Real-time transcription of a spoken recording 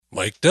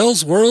Mike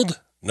Dell's World,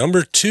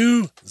 number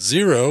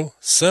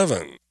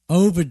 207.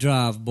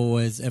 Overdrive,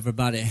 boys.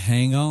 Everybody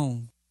hang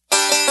on.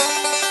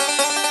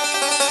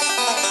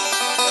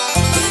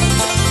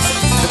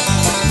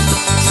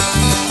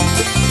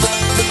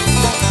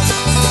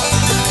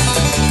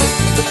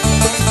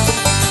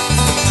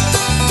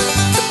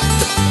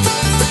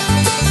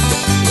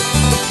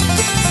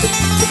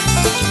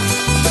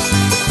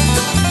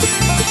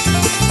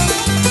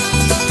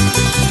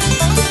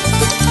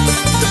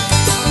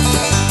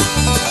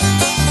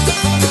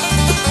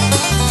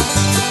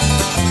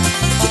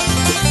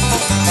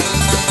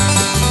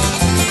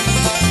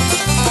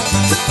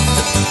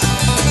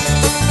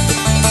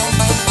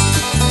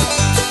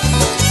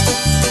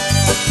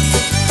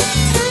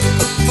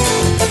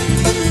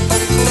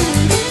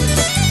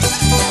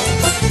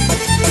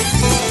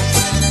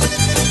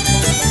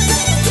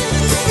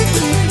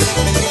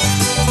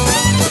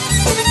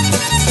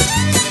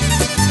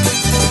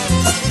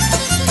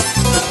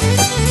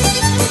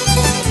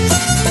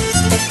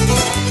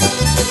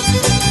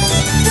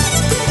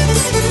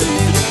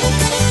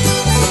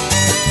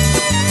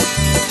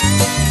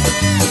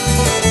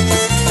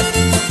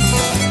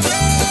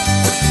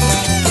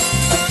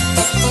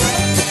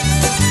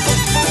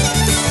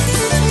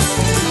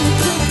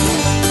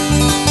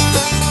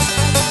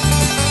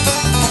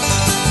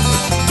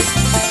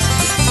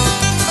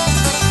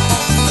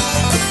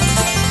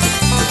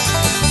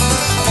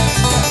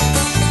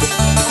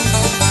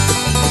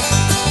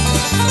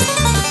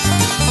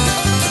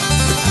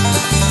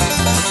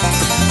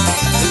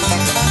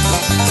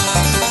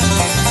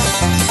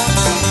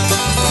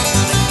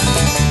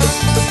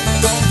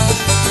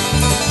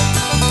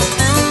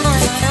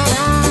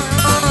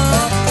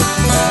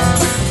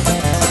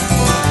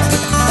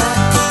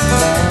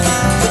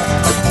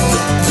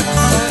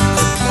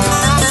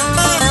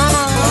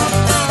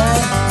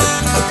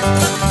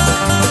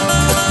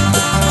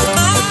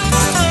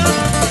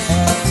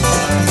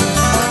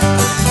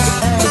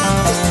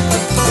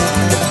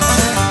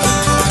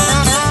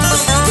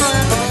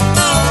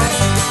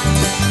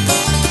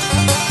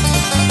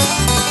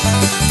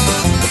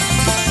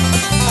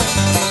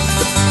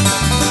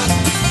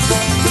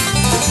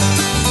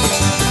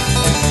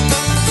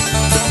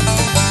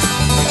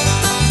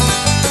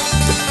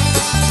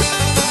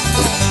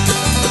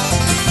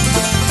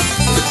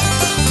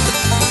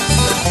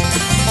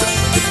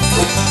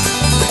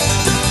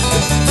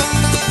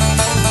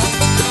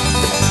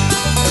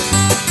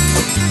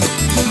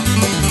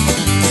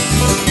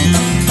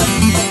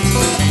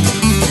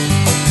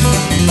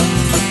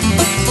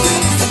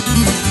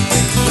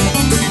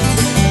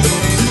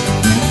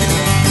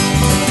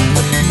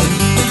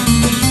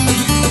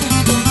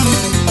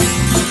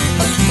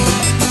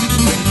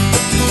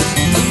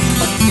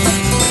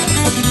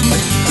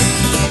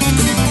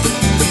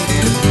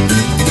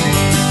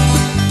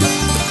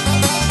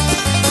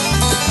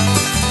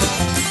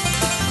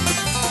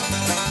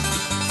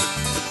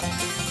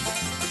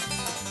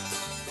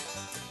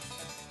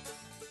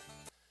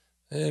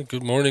 And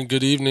good morning,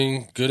 good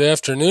evening, good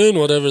afternoon,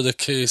 whatever the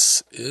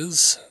case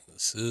is.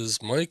 This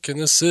is Mike, and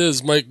this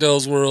is Mike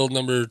Dell's World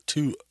number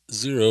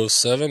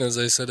 207, as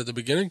I said at the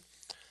beginning.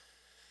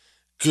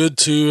 Good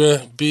to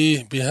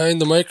be behind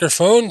the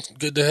microphone.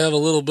 Good to have a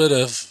little bit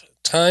of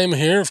time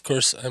here. Of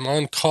course, I'm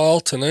on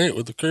call tonight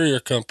with the courier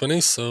company,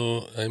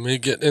 so I may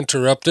get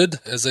interrupted,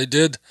 as I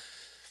did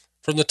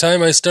from the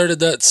time I started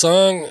that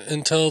song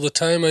until the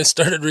time I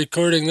started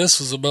recording this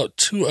was about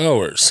 2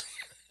 hours.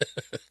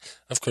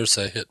 Of course,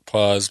 I hit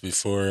pause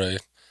before I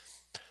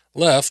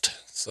left,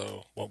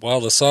 so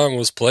while the song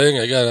was playing,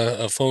 I got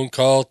a phone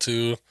call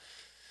to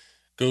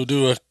go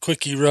do a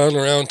quickie run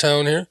around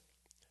town here.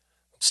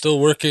 I'm still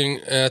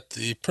working at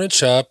the print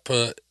shop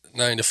 9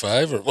 to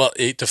 5, or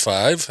 8 to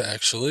 5,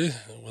 actually,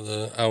 with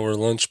an hour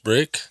lunch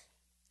break,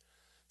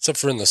 except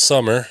for in the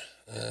summer.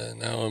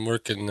 Now I'm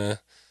working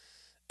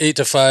 8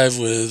 to 5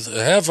 with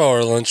a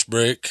half-hour lunch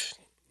break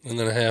and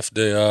then a half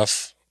day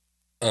off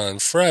on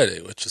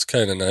Friday, which is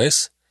kind of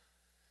nice.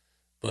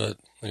 But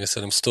like I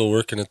said, I'm still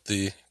working at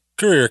the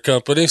courier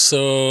company,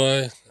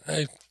 so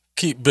I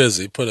keep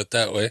busy, put it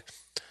that way.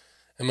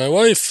 And my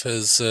wife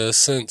has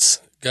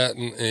since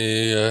gotten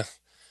I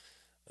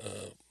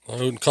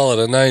wouldn't call it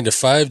a 9 to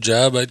 5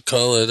 job, I'd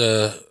call it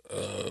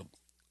a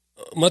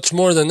much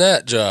more than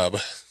that job.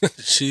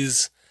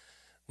 She's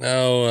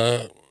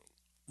now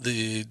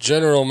the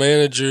general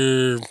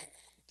manager,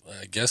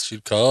 I guess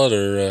you'd call it,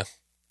 or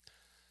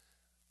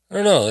I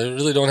don't know, I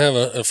really don't have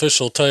an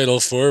official title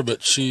for her,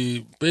 but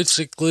she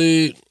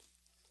basically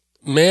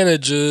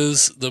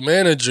manages the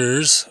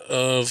managers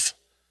of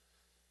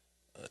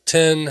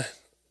 10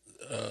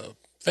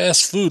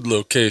 fast food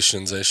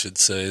locations, I should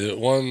say.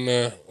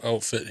 One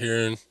outfit here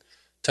in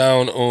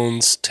town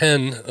owns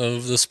 10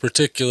 of this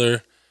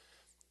particular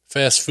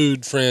fast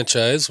food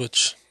franchise,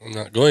 which I'm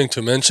not going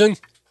to mention.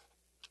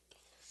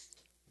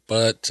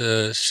 But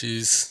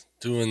she's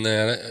doing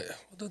that.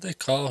 What did they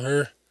call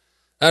her?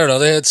 I don't know.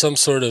 They had some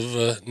sort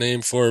of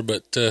name for her,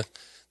 but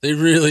they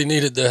really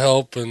needed the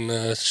help,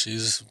 and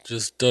she's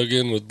just dug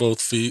in with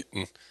both feet.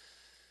 And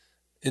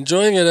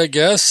enjoying it, I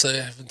guess. I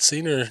haven't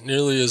seen her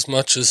nearly as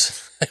much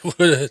as I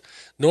would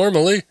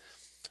normally,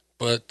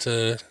 but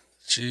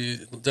she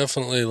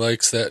definitely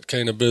likes that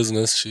kind of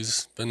business.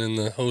 She's been in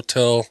the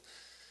hotel,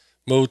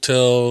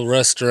 motel,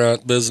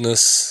 restaurant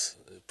business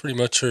pretty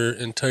much her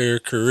entire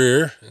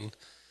career, and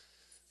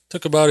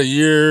took about a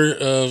year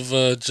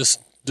of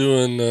just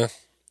doing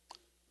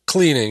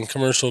cleaning,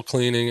 commercial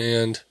cleaning,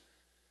 and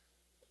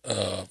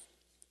uh,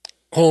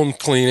 home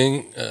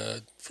cleaning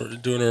for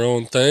doing her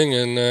own thing.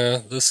 And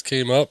this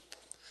came up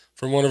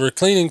from one of her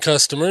cleaning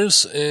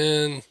customers,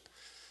 and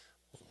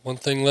one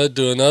thing led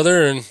to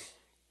another, and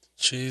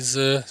she's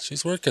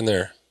working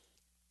there.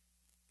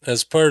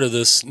 As part of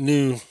this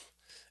new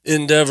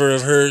endeavor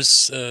of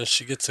hers,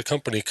 she gets a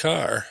company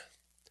car.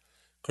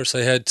 Of course,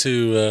 I had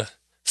to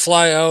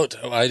fly out.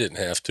 Oh, I didn't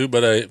have to,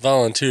 but I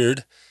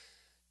volunteered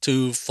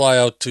to fly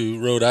out to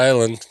Rhode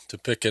Island to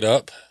pick it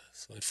up.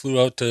 So I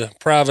flew out to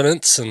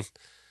Providence, and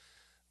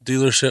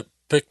dealership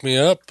picked me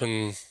up,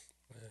 and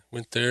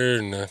went there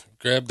and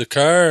grabbed the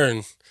car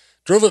and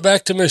drove it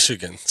back to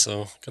Michigan.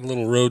 So got a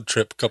little road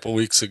trip a couple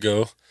weeks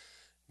ago,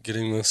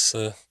 getting this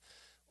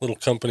little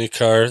company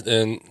car.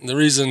 And the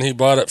reason he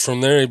bought it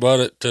from there, he bought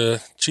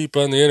it cheap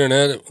on the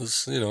internet. It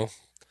was,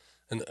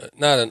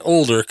 not an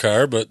older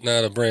car, but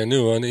not a brand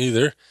new one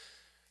either.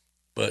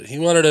 But he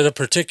wanted it a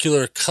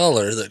particular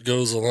color that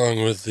goes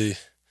along with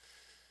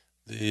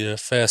the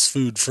fast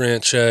food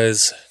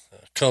franchise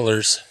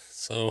colors.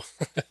 So,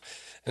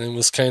 and it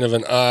was kind of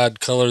an odd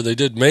color. They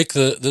did make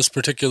this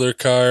particular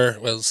car.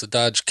 Well, it's a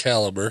Dodge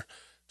Caliber,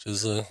 which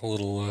is a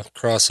little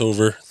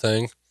crossover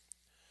thing,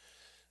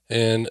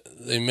 and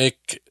they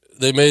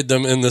made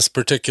them in this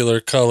particular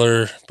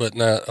color, but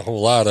not a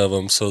whole lot of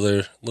them, so they're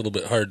a little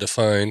bit hard to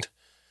find.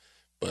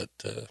 But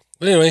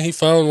anyway, he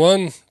found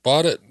one,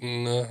 bought it,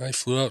 and I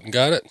flew out and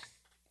got it,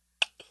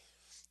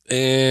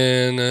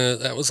 and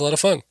that was a lot of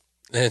fun.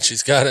 And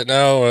she's got it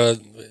now.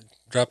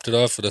 Dropped it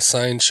off at a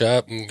sign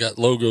shop and got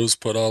logos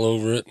put all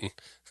over it, and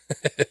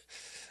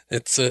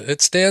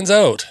it stands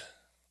out.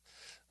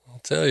 I'll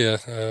tell you,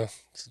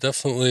 it's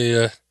definitely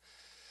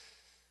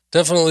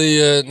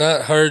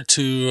not hard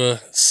to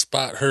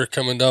spot her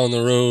coming down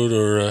the road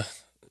or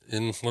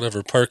in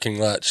whatever parking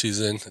lot she's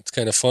in. It's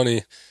kind of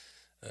funny.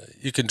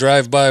 You can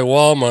drive by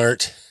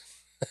Walmart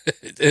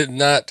and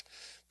not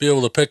be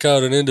able to pick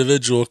out an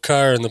individual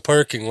car in the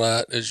parking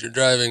lot as you're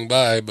driving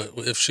by, but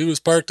if she was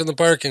parked in the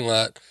parking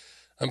lot,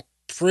 I'm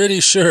pretty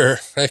sure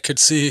I could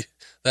see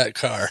that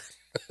car.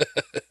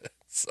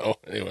 So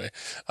anyway,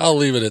 I'll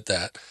leave it at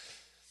that.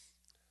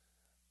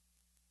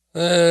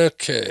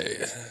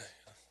 Okay.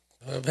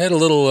 I've had a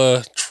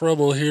little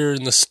trouble here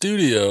in the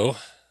studio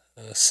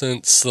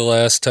since the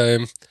last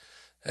time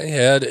I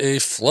had a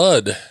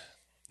flood.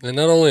 And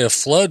not only a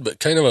flood, but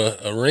kind of a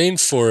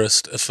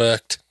rainforest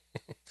effect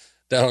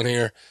down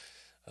here.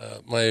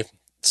 My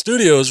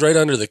studio is right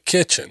under the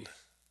kitchen,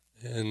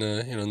 in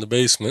in the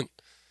basement.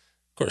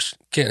 Of course,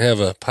 you can't have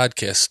a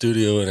podcast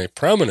studio in a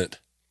prominent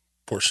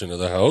portion of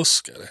the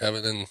house. Got to have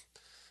it in a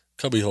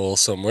cubbyhole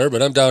somewhere.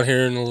 But I'm down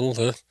here in a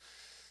little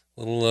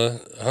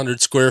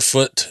 100 square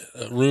foot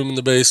room in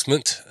the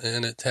basement,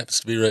 and it happens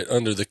to be right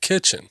under the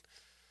kitchen.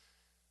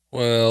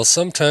 Well,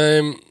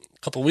 sometime a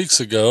couple weeks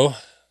ago,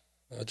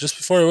 just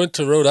before I went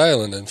to Rhode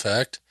Island, in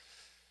fact,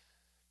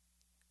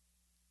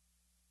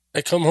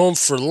 I come home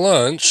for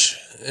lunch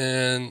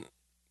and,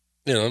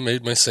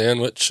 made my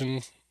sandwich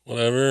and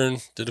whatever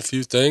and did a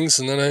few things,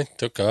 and then I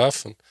took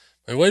off. And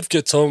my wife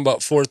gets home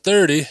about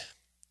 4:30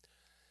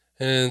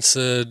 and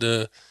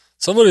said,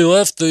 somebody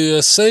left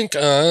the sink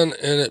on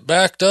and it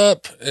backed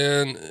up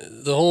and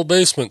the whole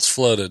basement's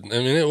flooded. I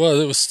mean, it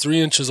was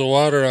 3 inches of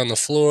water on the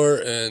floor,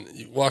 and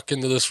you walk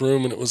into this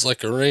room and it was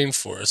like a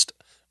rainforest.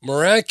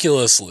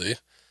 Miraculously,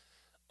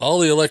 all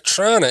the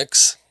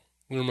electronics,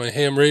 my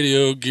ham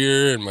radio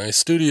gear and my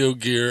studio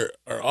gear,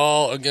 are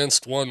all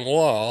against one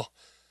wall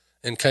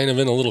and kind of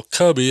in a little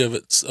cubby of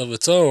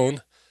its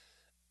own,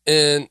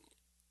 and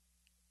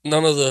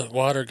none of the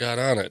water got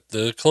on it.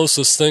 The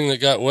closest thing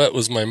that got wet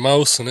was my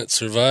mouse, and it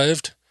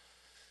survived.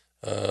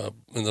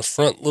 In the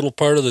front little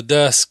part of the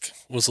desk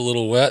was a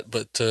little wet,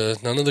 but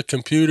none of the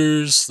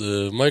computers,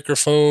 the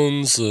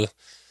microphones,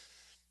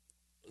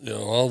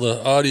 all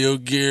the audio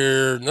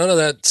gear, none of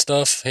that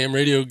stuff, ham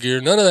radio gear,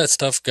 none of that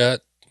stuff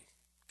got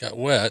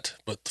wet,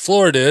 but the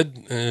floor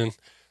did, and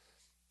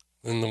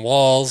the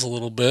walls a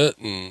little bit,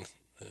 and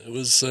it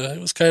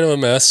was kind of a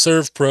mess.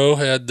 ServPro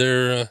had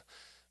their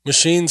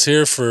machines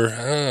here for,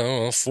 I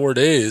don't know, 4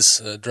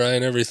 days,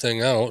 drying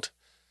everything out,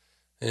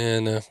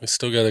 and we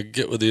still got to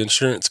get with the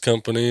insurance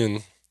company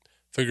and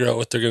figure out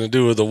what they're going to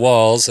do with the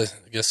walls. I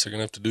guess they're going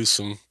to have to do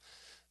some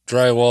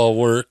drywall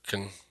work.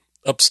 And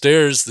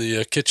upstairs,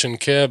 the kitchen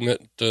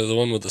cabinet, the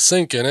one with the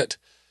sink in it,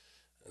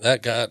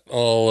 that got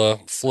all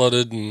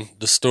flooded and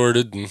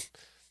distorted, and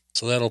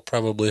so that'll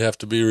probably have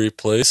to be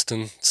replaced.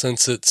 And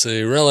since it's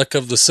a relic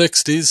of the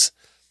 60s,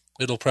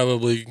 it'll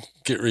probably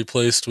get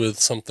replaced with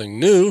something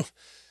new.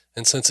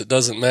 And since it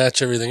doesn't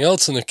match everything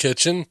else in the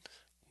kitchen,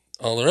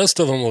 all the rest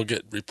of them will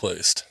get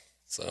replaced.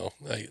 So,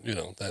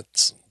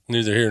 that's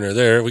neither here nor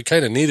there. We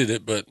kind of needed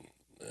it, but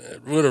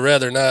would have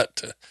rather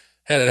not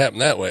had it happen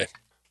that way.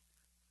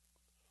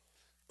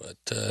 But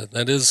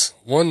that is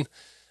one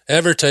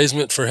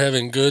advertisement for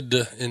having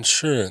good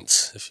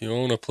insurance. If you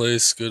own a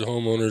place, good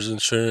homeowners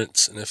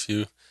insurance, and if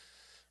you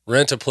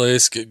rent a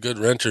place, get good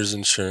renter's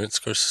insurance.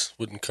 Of course,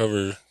 wouldn't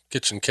cover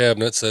kitchen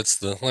cabinets. That's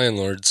the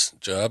landlord's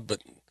job,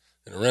 but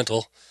in a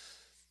rental.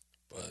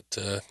 But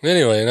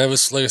anyway, and I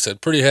was, like I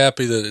said, pretty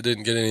happy that it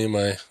didn't get any of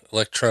my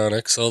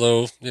electronics.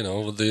 Although,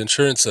 with the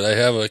insurance that I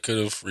have, I could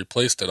have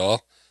replaced it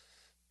all.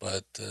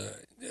 But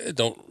I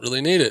don't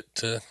really need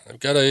it. I've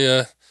got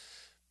a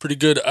pretty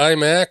good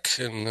iMac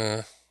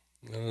and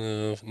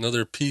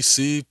another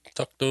PC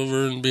tucked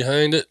over and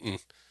behind it, and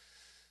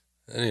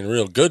I ain't a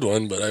real good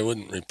one, but I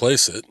wouldn't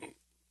replace it.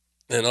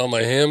 And all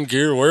my ham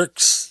gear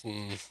works,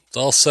 and it's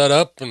all set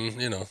up, and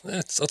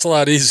that's a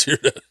lot easier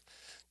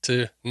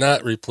to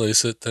not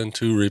replace it than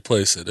to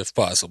replace it if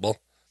possible.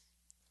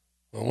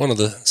 Well, one of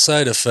the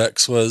side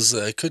effects was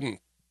I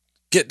couldn't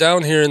get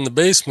down here in the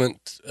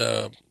basement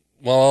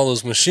while all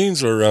those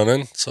machines were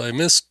running, so I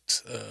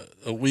missed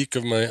a week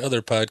of my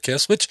other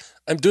podcast, which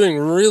I'm doing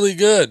really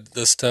good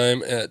this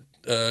time at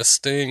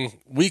staying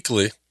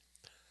weekly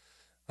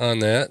on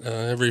that.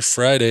 Every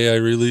Friday I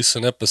release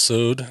an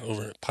episode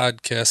over at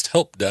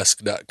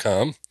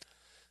podcasthelpdesk.com.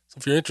 So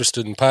if you're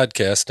interested in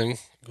podcasting,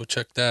 go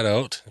check that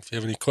out. If you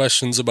have any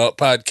questions about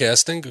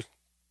podcasting,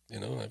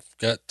 I've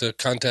got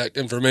contact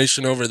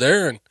information over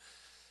there, and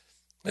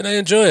I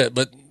enjoy it.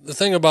 But the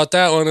thing about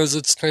that one is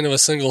it's kind of a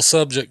single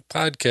subject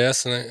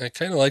podcast, and I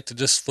kind of like to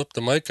just flip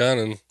the mic on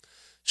and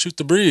shoot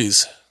the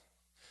breeze.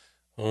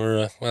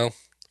 Or, no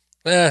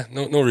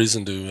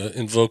reason to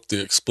invoke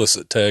the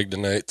explicit tag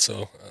tonight,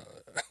 so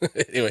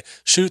anyway,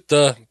 shoot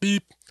the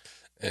beep.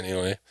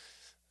 Anyway,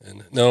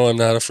 and no, I'm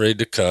not afraid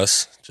to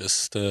cuss,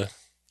 just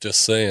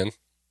saying.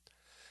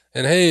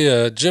 And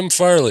hey, Jim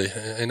Farley,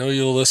 I know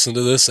you'll listen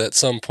to this at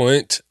some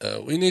point.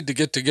 We need to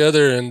get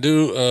together and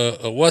do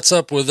a What's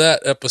Up With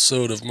That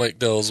episode of Mike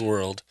Dell's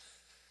World.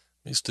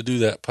 We used to do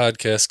that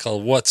podcast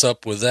called What's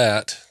Up With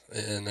That,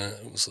 and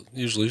it was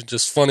usually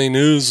just funny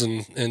news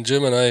and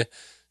Jim and I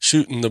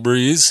shooting the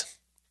breeze.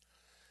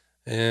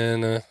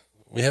 And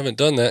we haven't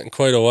done that in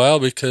quite a while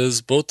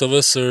because both of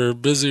us are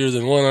busier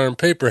than one-armed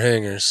paper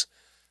hangers.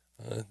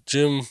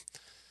 Jim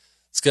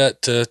has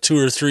got 2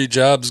 or 3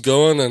 jobs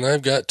going, and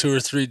I've got 2 or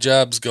 3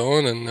 jobs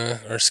going, and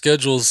our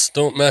schedules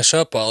don't mesh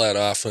up all that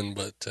often,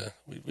 but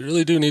we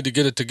really do need to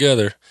get it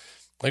together.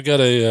 I got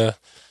a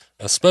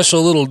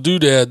special little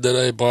doodad that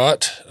I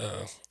bought,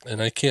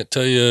 and I can't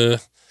tell you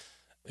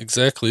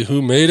exactly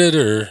who made it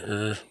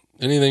or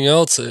anything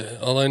else.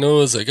 All I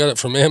know is I got it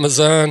from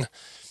Amazon,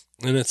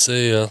 and it's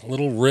a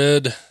little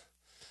red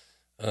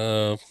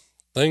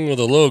thing with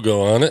a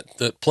logo on it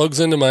that plugs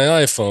into my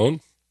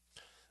iPhone,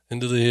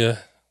 into the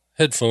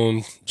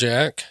headphone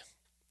jack.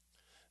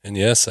 And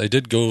yes, I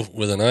did go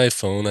with an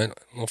iPhone. I don't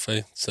know if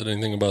I said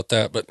anything about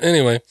that, but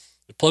anyway,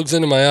 it plugs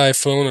into my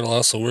iPhone. It'll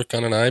also work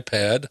on an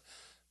iPad,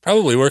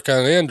 probably work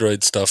on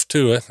Android stuff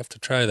too. I have to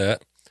try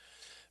that.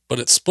 But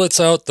it splits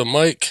out the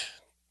mic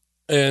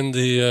and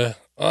the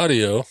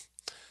audio,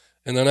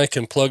 and then I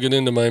can plug it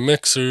into my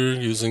mixer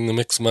using the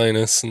Mix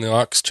Minus and the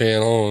aux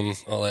channel and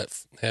all that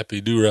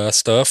happy doo-rah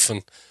stuff.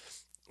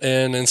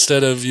 And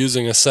instead of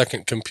using a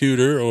second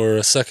computer or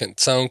a second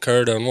sound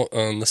card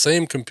on the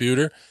same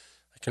computer,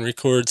 I can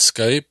record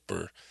Skype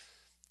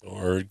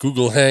or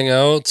Google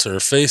Hangouts or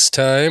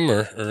FaceTime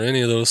or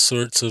any of those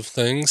sorts of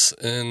things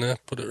and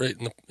put it right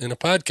in a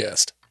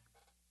podcast.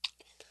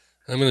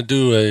 I'm going to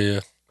do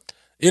a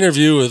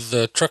interview with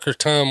Trucker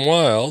Tom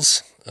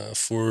Wiles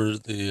for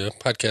the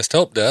Podcast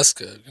Help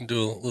Desk. I can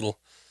do a little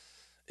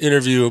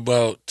interview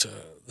about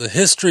the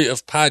history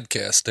of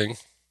podcasting.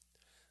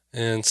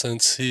 And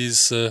since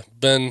he's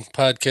been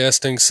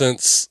podcasting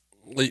since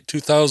late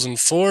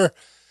 2004,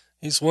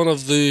 he's one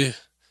of the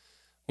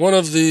I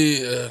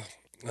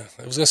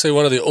was going to say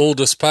one of the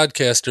oldest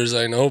podcasters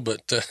I know,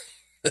 but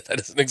that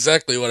isn't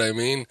exactly what I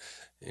mean,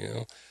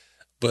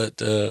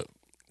 But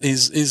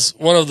he's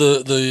one of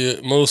the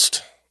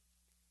most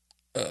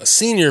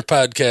senior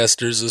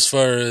podcasters as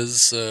far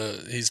as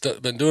he's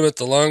been doing it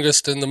the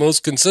longest and the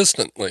most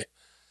consistently.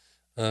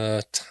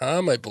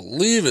 Tom, I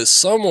believe, is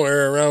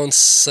somewhere around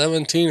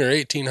 17 or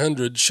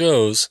 1800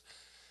 shows,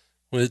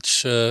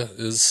 which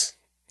is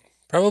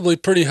probably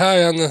pretty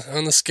high on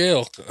the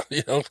scale,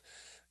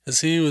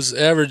 because he was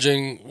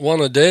averaging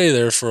one a day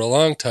there for a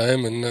long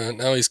time, and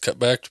now he's cut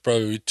back to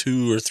probably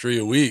 2 or 3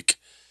 a week.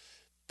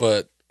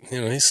 But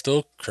he's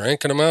still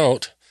cranking them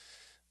out,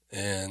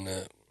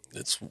 and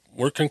it's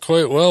working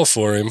quite well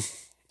for him.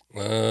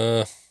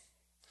 I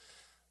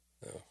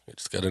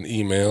just got an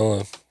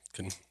email. I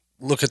can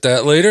look at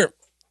that later.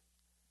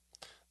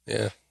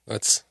 Yeah,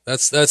 that's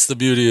the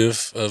beauty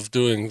of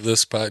doing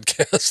this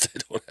podcast. I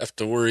don't have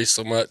to worry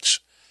so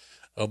much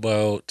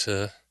about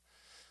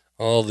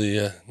all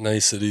the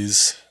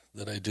niceties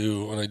that I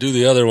do. When I do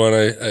the other one,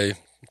 I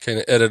kind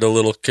of edit a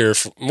little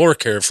more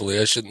carefully.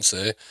 I shouldn't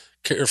say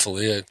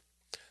carefully.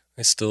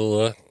 I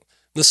still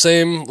the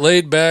same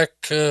laid back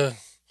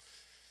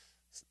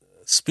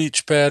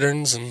speech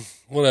patterns and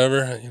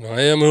whatever.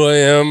 I am who I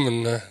am,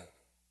 and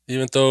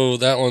even though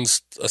that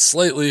one's a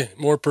slightly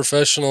more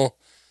professional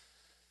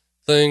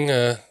thing,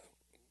 oh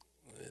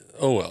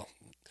well.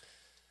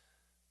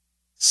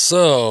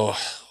 So,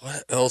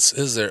 what else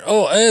is there?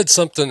 Oh, I had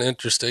something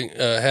interesting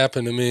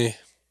happen to me.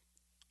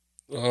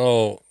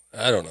 Oh,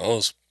 I don't know. It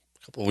was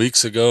a couple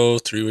weeks ago,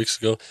 3 weeks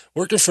ago.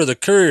 Working for the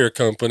courier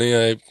company,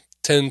 I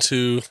tend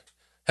to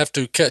have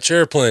to catch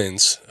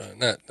airplanes.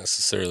 Not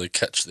necessarily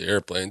catch the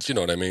airplanes, you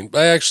know what I mean.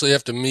 But I actually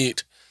have to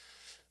meet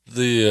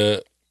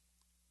the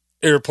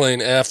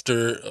airplane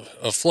after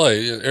a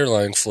flight, an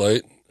airline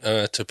flight,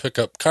 to pick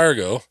up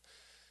cargo.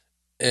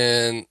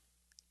 And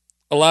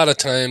a lot of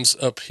times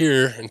up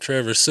here in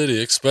Traverse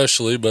City,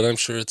 especially, but I'm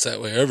sure it's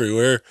that way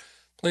everywhere,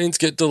 planes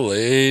get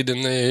delayed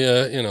and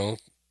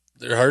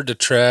they're hard to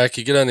track.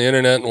 You get on the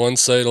internet and one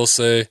site will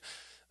say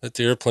that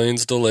the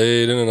airplane's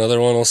delayed and another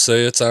one will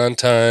say it's on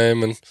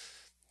time. And,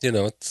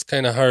 it's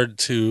kind of hard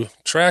to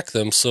track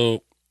them.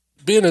 So,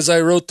 being as I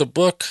wrote the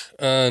book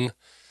on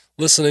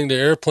listening to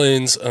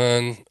airplanes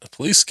on a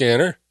police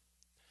scanner,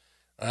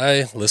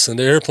 I listen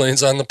to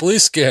airplanes on the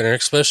police scanner,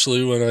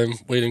 especially when I'm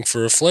waiting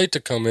for a flight to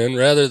come in.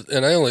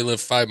 And I only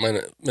live 5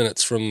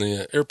 minutes from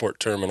the airport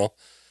terminal.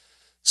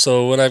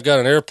 So when I've got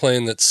an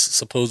airplane that's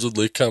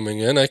supposedly coming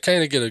in, I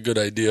kind of get a good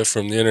idea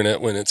from the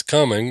internet when it's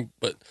coming,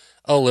 but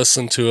I'll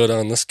listen to it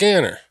on the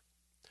scanner.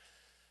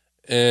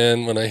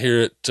 And when I hear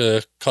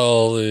it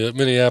call the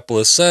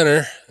Minneapolis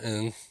Center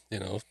and,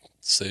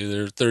 say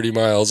they're 30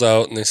 miles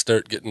out and they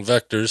start getting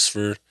vectors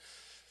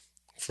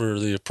for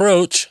the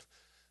approach,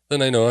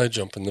 then I know I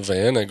jump in the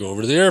van, I go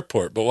over to the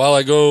airport. But while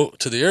I go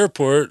to the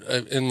airport,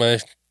 in my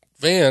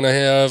van, I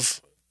have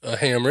a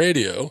ham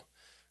radio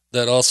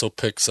that also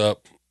picks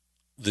up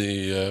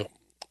the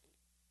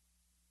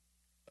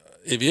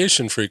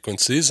aviation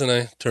frequencies, and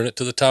I turn it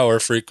to the tower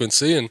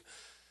frequency, and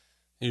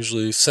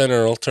usually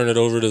center will turn it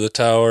over to the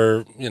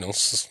tower,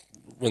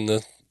 when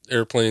the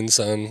airplane's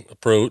on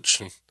approach.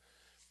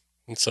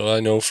 And so I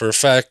know for a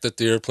fact that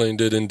the airplane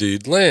did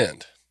indeed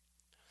land.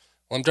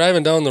 Well, I'm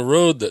driving down the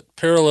road that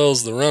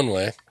parallels the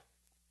runway.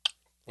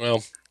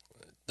 Well,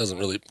 doesn't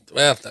really.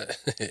 Well,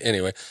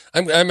 anyway,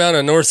 I'm on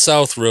a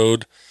north-south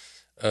road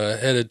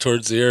headed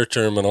towards the air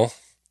terminal,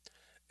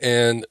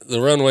 and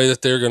the runway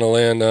that they're going to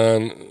land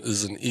on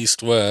is an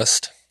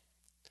east-west,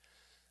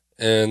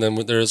 and then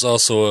there's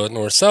also a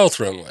north-south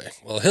runway.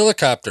 Well, a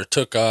helicopter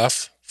took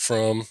off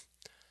from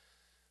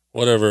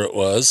whatever it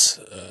was.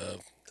 I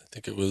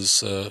think it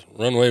was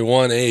runway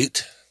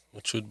 18,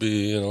 which would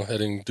be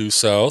heading due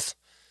south.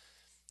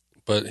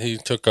 But he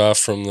took off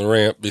from the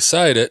ramp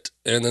beside it,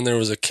 and then there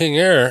was a King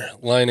Air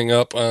lining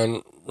up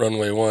on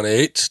runway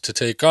 18 to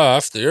take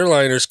off. The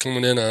airliner's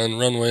coming in on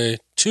runway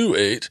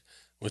 28,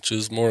 which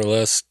is more or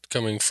less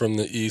coming from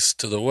the east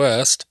to the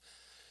west,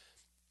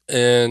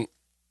 and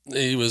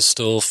he was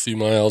still a few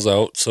miles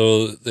out,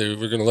 so they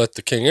were going to let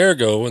the King Air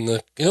go. When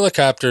the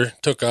helicopter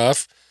took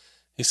off,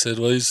 he said,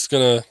 well, he's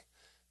going to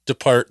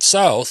depart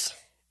south,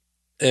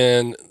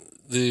 and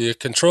the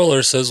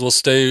controller says we'll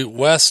stay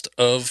west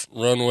of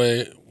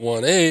runway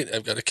 18.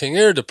 I've got a King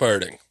Air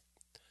departing.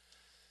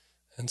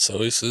 And so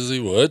he says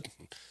he would.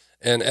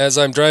 And as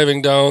I'm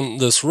driving down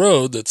this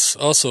road that's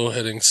also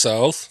heading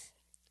south,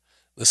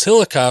 this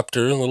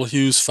helicopter, a little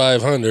Hughes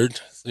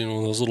 500,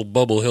 those little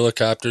bubble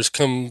helicopters,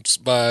 comes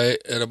by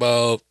at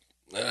about,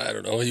 I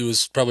don't know, he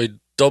was probably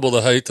double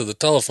the height of the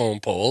telephone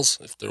poles,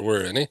 if there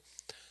were any.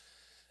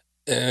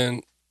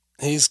 And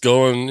he's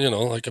going,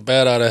 like a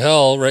bat out of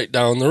hell right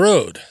down the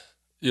road.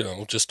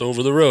 Just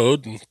over the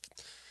road and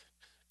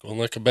going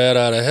like a bat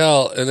out of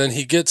hell. And then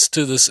he gets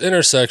to this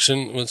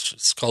intersection, which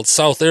is called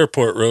South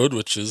Airport Road,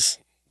 which is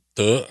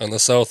on the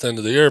south end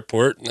of the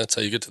airport, and that's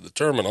how you get to the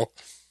terminal.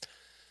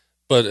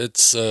 But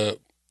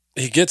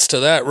he gets to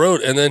that road,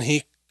 and then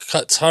he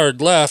cuts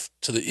hard left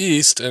to the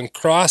east and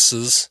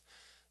crosses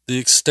the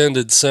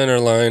extended center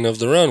line of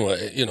the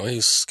runway.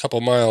 He's a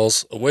couple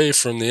miles away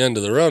from the end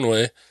of the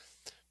runway,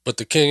 but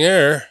the King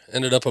Air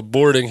ended up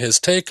aborting his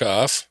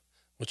takeoff,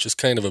 which is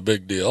kind of a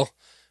big deal.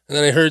 And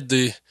then I heard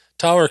the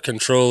tower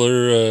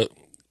controller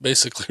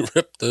basically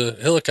rip the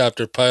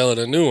helicopter pilot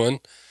a new one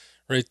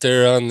right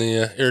there on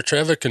the air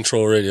traffic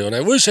control radio. And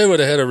I wish I would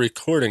have had a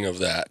recording of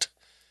that,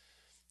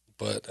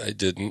 but I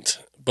didn't.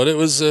 But it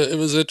was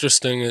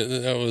interesting.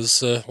 That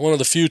was one of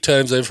the few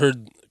times I've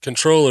heard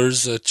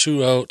controllers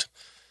chew out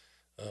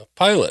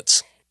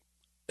pilots.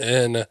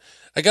 And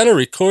I got a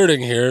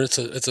recording here. It's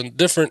a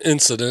different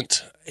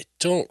incident. I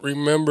don't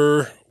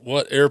remember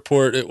what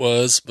airport it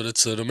was, but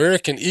it's an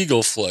American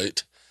Eagle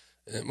flight.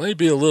 It might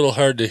be a little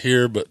hard to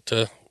hear, but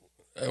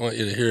I want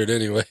you to hear it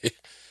anyway.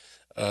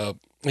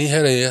 He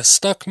had a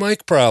stuck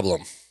mic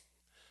problem,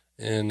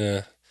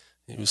 and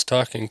he was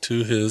talking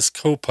to his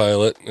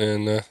co-pilot,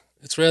 and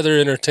it's rather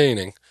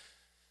entertaining.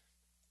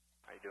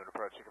 How you doing?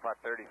 Approach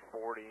 530,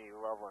 40,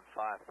 level and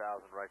 5,000,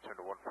 right turn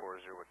to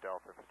 140 with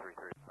Delta for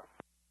 33.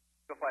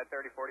 Flight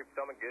 3040,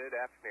 Potomac, good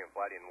afternoon.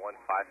 Flight in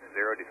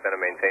 150, descend and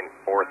maintain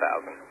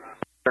 4,000.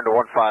 Turn to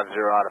 150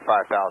 out of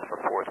 5,000 for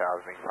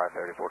 4,000,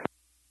 530, 40.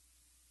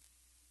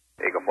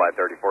 Flight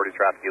 3040,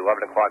 traffic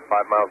 11 o'clock,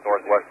 5 miles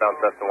northwestbound,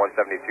 Cessna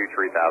 172,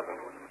 3000.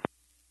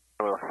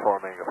 We're looking for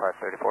Mango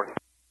 5340.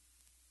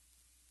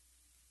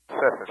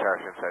 Cessna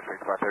traffic inside,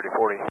 Mango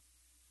 5340.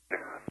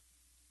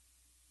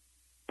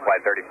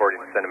 Flight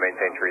 3040, descend and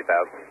maintain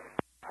 3000.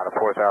 Out of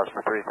 4,000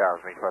 for 3,000,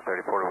 Mango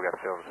 5340, we got the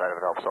field inside of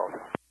it, Alpha Salt.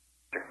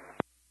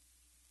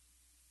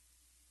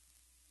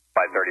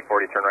 Flight 3040,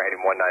 turn right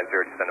heading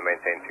 190, descend and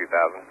maintain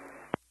 2000.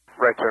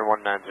 Right turn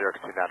 190,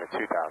 continue down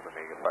to 2,000,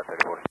 Mango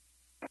 5340.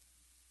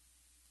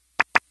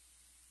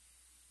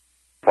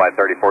 Flight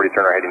 3040,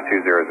 turn right heading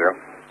 200.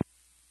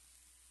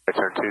 Right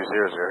turn 200,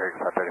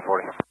 Mango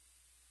 5340.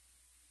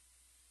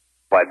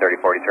 Flight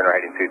 3040, turn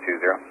right heading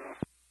 220.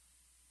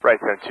 Right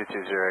turn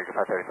 220, Mango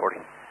 5340.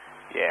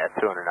 Yeah,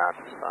 200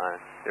 knots is fine.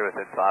 You're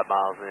within 5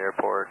 miles of the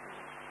airport.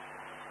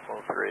 03,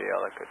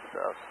 all that good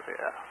stuff, so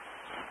yeah.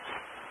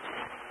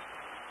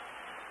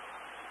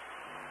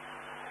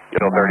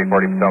 Bill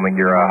 3040, Potomac,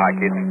 your high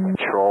keys.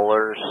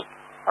 Controllers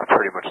are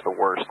pretty much the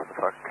worst in the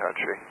fucking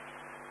country.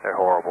 They're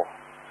horrible.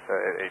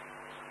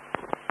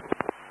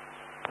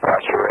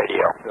 Watch your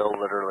radio. They'll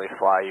literally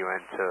fly you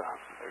into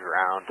the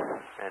ground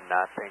and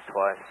not think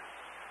twice.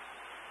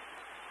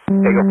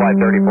 Eagle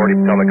Flight 3040,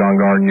 Potomac on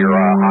guard, your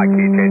high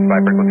key, change by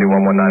frequency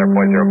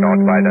 119.0,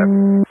 acknowledged by that.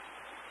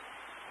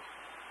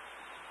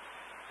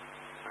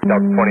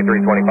 Delta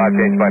 2325,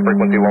 change by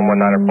frequency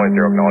 119.0,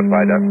 acknowledged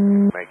by that.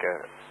 Make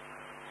a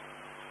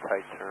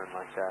tight turn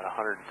like that,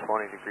 120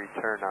 degree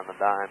turn on the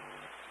dime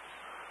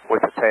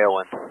with a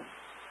tailwind.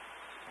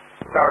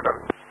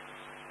 Delta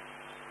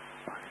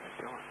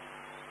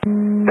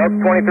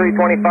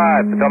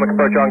 2325, Potomac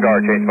approach on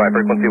guard, change by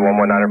frequency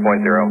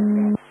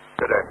 119.0.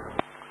 Good day.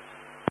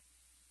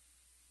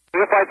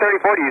 Eagle Flight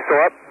 3040, you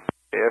still up?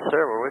 Yes,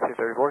 sir, we're with you,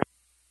 3040.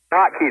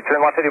 Hot key, turn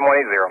left heading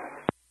 180.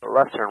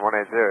 Left turn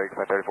 180, Eagle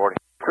Flight 3040.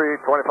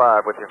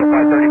 325 with you.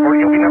 Flight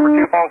 3040, you'll be number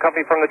 2 phone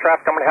company from the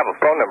traffic. I'm going to have a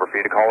phone number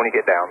for you to call when you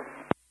get down.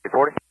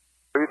 340.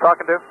 Who are you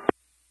talking to?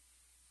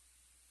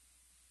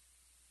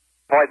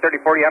 Flight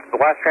 3040, after the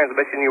last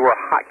transmission, you were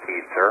hot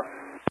keyed, sir.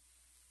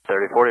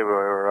 3040, we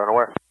were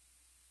unaware.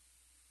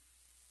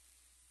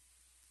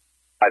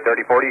 Flight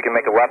 3040, you can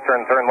make a left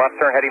turn,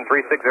 heading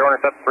 360,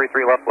 intercept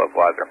 33 left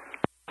localizer.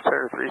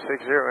 Sir,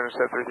 360,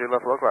 intercept 33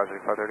 left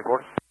localizer,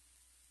 53040.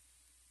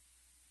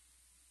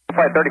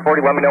 Flight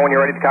 3040, let me know when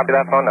you're ready to copy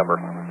that phone number.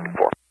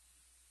 4.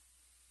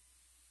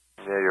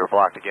 Yeah, you were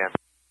blocked again.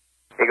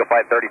 Eagle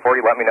Flight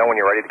 3040, let me know when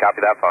you're ready to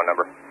copy that phone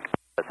number.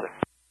 That's it.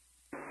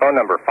 Phone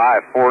number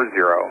 540.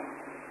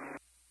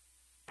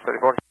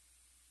 3040.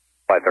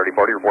 Flight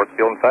 3040, reports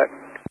field in sight.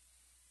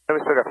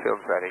 We still got field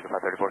inside, Eagle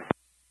 53040.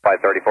 Flight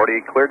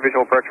 3040, cleared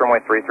visual approach runway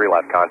 33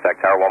 left,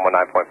 contact tower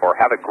 119.4.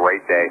 Have a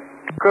great day.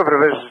 Clear for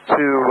division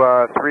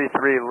to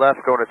 33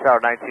 left, going to tower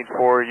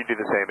 19.4. You do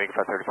the same, Eagle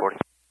 53040.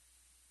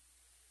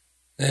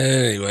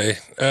 Anyway,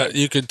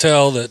 you could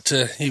tell that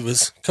he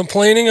was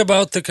complaining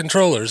about the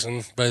controllers,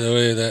 and by the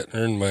way, that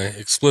earned my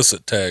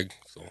explicit tag.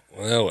 So,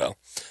 well.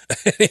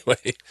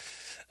 Anyway,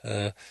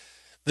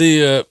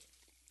 the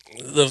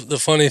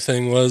funny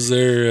thing was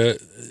there.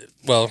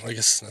 Well, I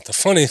guess not the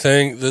funny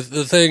thing.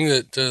 The thing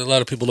that a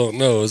lot of people don't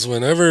know is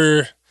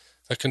whenever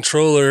a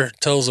controller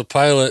tells a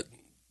pilot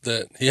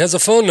that he has a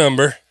phone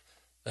number,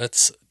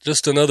 that's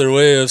just another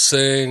way of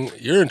saying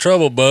you're in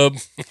trouble, bub.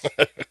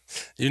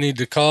 You need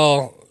to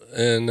call.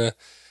 And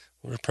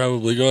we're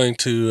probably going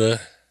to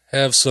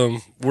have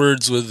some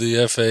words with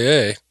the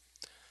FAA.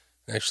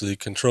 Actually,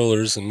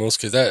 controllers in most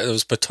cases. That it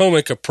was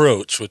Potomac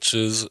Approach, which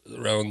is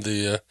around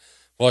the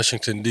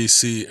Washington,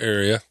 D.C.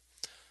 area.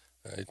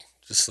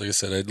 Just like I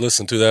said, I'd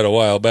listened to that a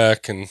while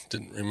back and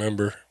didn't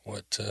remember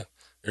what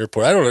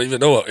airport. I don't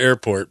even know what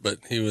airport, but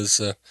he was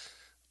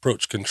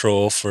approach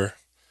control for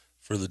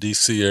the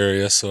D.C.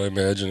 area, so I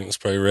imagine it was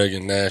probably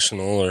Reagan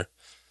National or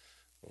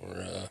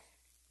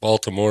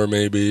Baltimore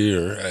maybe,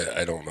 or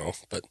I don't know.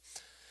 But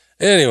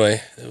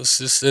anyway, it was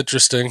just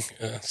interesting.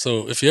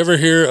 So if you ever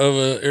hear of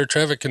an air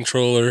traffic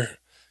controller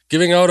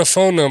giving out a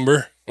phone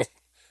number,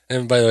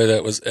 and by the way,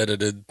 that was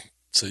edited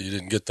so you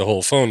didn't get the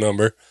whole phone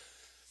number,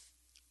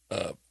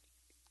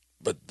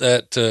 but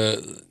that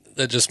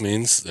just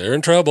means they're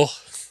in trouble.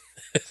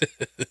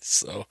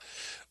 So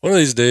one of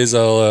these days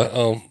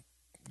I'll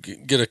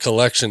get a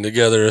collection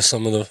together of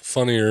some of the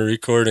funnier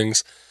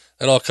recordings.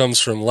 That all comes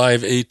from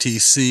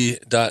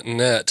liveatc.net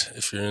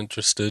if you're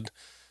interested.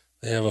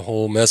 They have a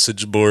whole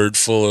message board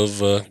full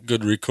of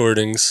good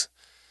recordings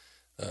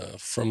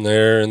from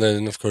there. And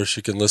then, of course,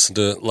 you can listen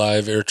to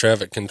live air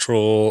traffic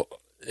control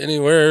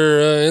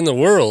anywhere in the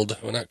world.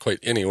 Well, not quite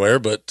anywhere,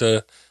 but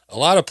a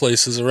lot of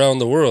places around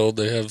the world.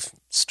 They have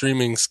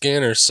streaming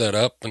scanners set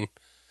up and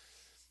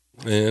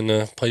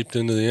piped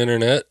into the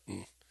internet.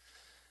 And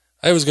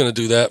I was going to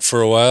do that for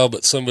a while,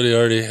 but somebody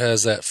already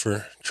has that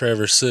for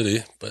Traverse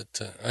City. But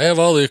I have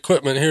all the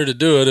equipment here to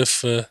do it.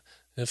 If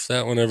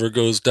that one ever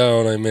goes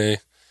down, I may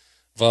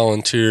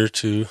volunteer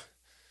to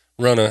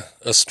run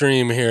a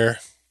stream here.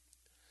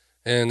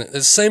 And it's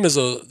the same as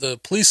the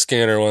police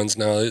scanner ones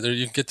now.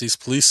 You can get these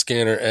police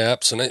scanner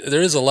apps, and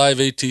there is a live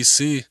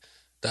ATC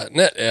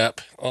 .NET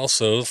app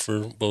also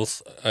for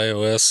both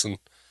iOS and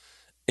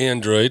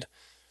Android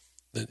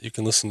that you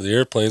can listen to the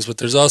airplanes, but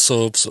there's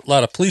also a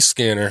lot of police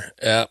scanner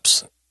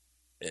apps.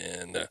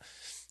 And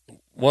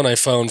one I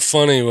found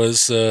funny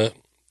was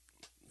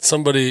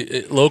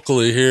somebody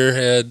locally here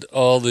had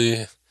all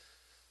the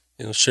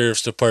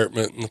sheriff's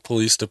department and the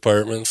police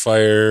department,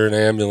 fire and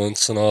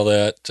ambulance and all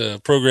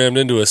that programmed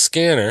into a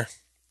scanner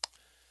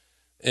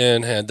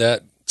and had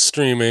that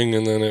streaming,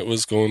 and then it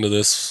was going to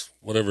this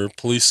whatever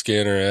police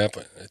scanner app.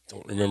 I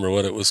don't remember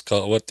what it was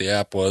called, what the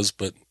app was,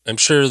 but I'm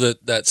sure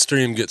that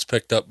stream gets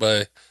picked up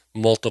by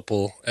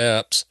multiple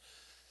apps.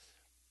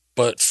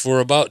 But for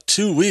about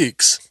 2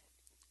 weeks,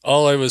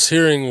 all I was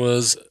hearing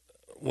was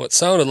what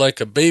sounded like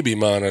a baby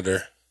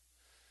monitor.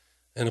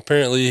 And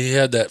apparently he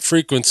had that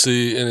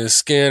frequency in his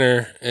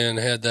scanner and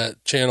had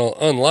that channel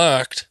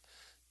unlocked,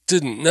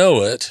 didn't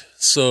know it.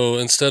 So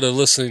instead of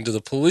listening to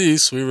the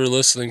police, we were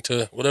listening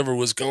to whatever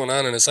was going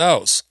on in his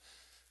house.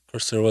 Of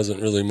course, there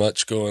wasn't really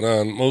much going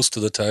on most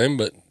of the time,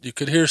 but you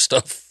could hear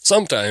stuff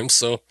sometimes.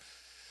 So,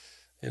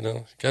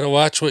 got to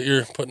watch what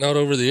you're putting out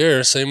over the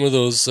air. Same with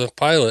those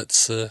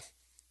pilots. There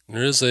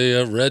is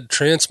a red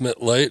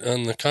transmit light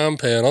on the comm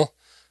panel.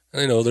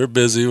 I know they're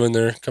busy when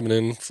they're coming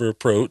in for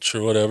approach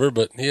or whatever,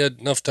 but he had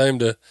enough time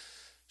to,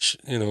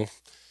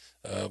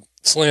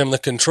 slam the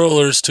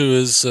controllers to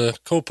his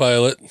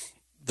co-pilot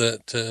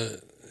that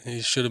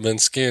he should have been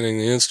scanning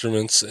the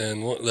instruments.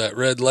 And that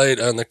red light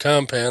on the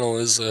comm panel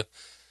is a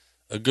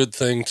good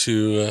thing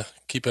to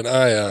keep an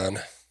eye on.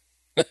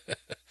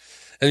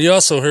 And you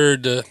also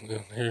heard,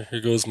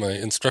 here goes my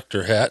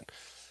instructor hat.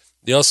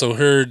 You also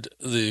heard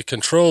the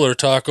controller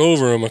talk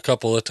over him a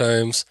couple of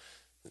times,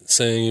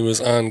 saying he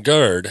was on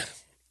guard.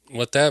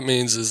 What that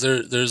means is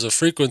there's a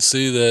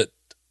frequency that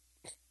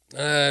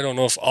I don't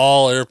know if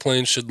all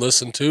airplanes should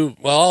listen to.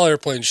 Well, all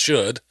airplanes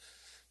should,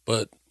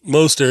 but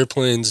most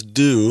airplanes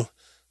do.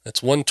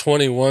 That's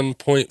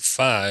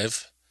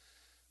 121.5,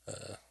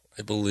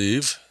 I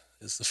believe,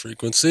 is the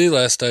frequency.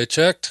 Last I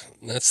checked,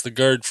 that's the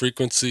guard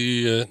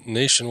frequency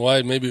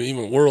nationwide, maybe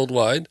even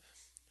worldwide.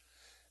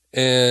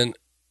 And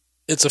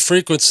it's a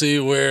frequency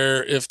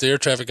where if the air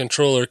traffic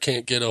controller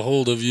can't get a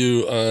hold of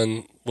you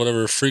on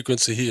whatever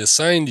frequency he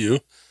assigned you,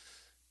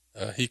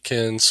 he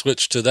can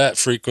switch to that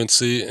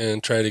frequency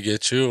and try to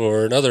get you,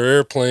 or another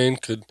airplane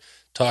could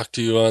talk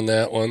to you on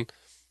that one.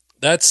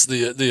 That's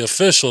the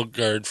official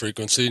guard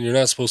frequency, and you're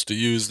not supposed to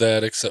use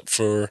that except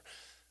for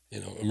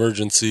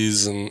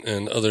emergencies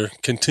and other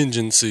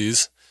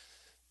contingencies,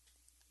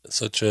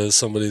 such as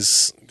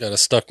somebody's got a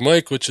stuck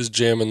mic, which is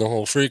jamming the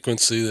whole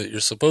frequency that you're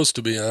supposed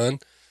to be on.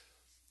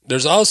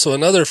 There's also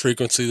another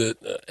frequency that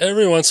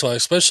every once in a while,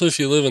 especially if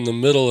you live in the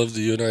middle of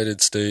the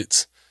United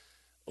States,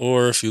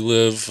 or if you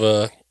live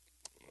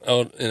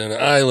out in an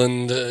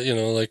island,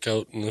 like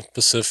out in the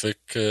Pacific,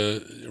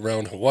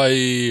 around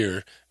Hawaii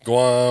or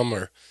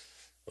Guam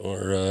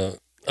or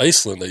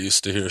Iceland. I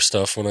used to hear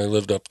stuff when I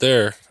lived up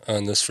there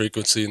on this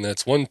frequency, and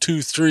that's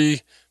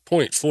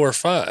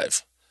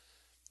 123.45.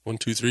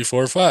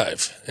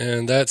 12345.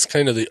 And that's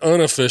kind of the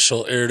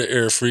unofficial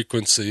air-to-air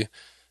frequency.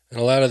 And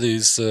a lot of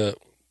these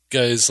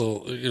guys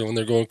will, when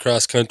they're going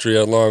cross country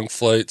on long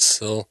flights,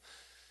 they'll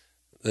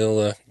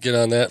get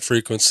on that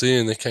frequency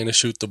and they kind of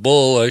shoot the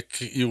bull like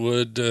you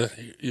would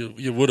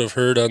have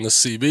heard on the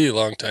CB a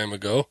long time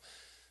ago,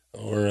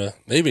 or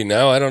maybe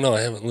now. I don't know. I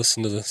haven't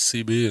listened to the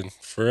CB in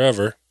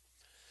forever,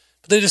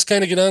 but they just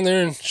kind of get on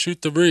there and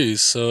shoot the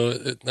breeze. So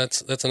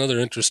that's another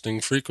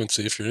interesting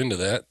frequency if you're into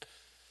that.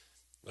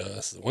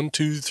 1,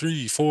 2,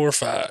 3, 4,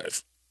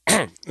 5.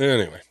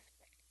 Anyway,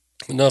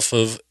 enough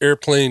of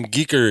airplane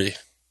geekery.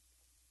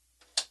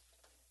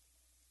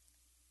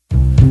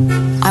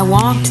 I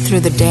walked through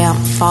the damp,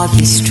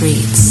 foggy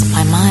streets,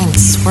 my mind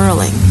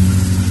swirling.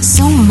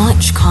 So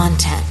much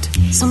content,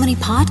 so many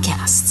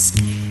podcasts.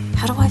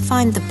 How do I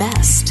find the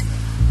best?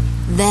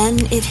 Then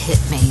it hit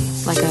me,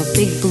 like a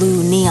big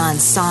blue neon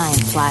sign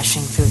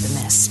flashing through the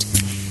mist.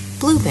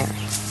 Blueberry.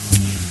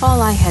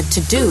 All I had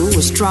to do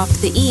was drop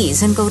the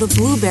E's and go to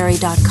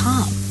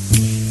blueberry.com.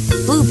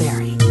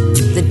 Blueberry,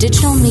 the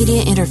digital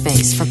media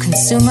interface for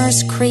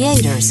consumers,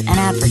 creators, and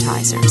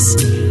advertisers.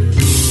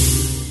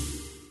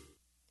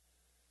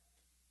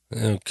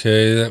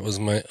 Okay, that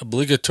was my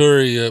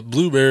obligatory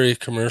Blueberry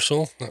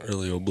commercial. Not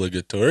really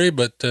obligatory,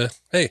 but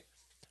hey,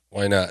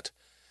 why not?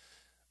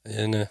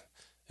 And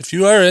if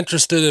you are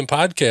interested in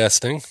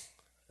podcasting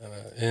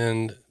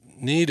and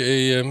need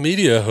a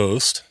media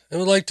host and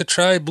would like to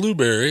try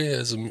Blueberry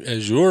as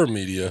your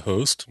media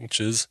host, which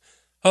is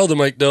how the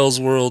Mike Dell's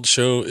World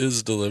show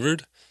is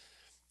delivered,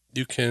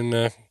 you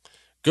can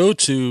go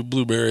to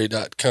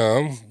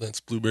blueberry.com. That's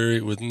Blueberry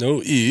with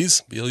no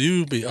E's,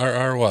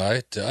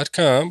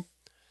 BLUBRRY.com.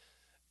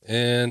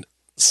 And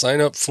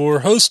sign up for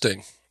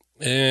hosting.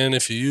 And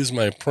if you use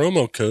my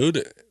promo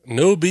code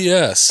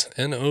NOBS,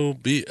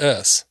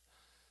 N-O-B-S,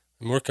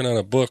 I'm working on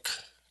a book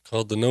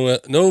called the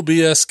No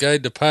BS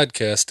Guide to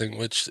Podcasting,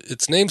 which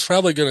its name's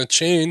probably going to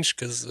change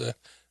because I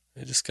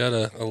just got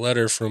a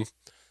letter from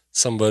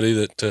somebody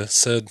that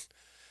said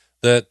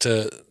that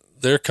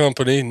their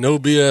company, No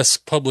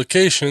BS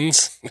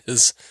Publications,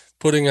 is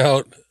putting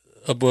out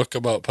a book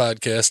about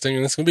podcasting,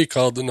 and it's going to be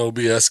called the No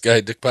BS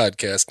Guide to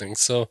Podcasting.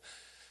 So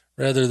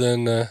rather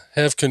than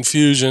have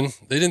confusion,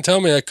 they didn't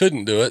tell me I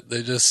couldn't do it.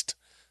 They just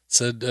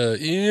said,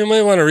 you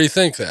might want to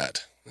rethink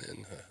that.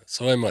 And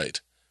so I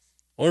might.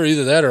 Or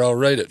either that or I'll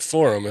write it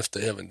for them if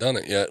they haven't done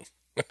it yet.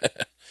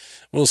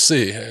 We'll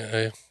see.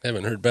 I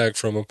haven't heard back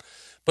from them.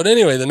 But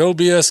anyway, the No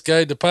BS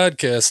Guide to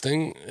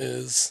Podcasting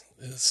is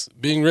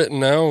being written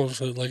now.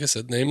 So like I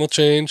said, name will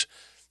change.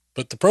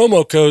 But the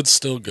promo code's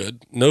still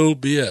good. No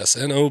BS,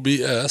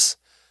 NOBS.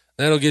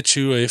 That'll get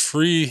you a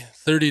free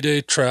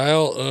 30-day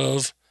trial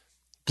of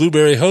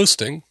Blueberry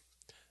hosting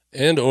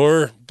and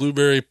or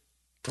Blueberry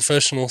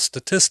Professional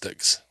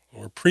Statistics,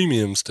 or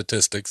Premium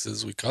Statistics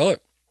as we call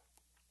it.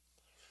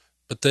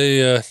 But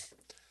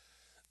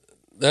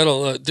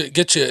that'll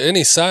get you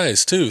any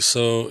size too.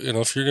 So,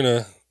 if you're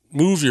going to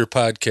move your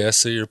podcast,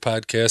 say you're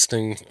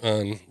podcasting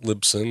on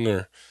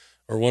Libsyn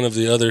or one of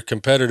the other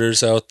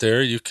competitors out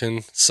there, you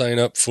can sign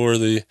up for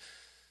the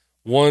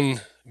 1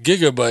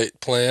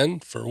 gigabyte plan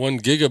for 1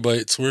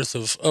 gigabyte's worth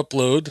of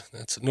upload.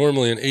 That's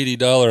normally an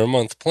 $80 a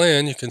month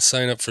plan. You can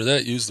sign up for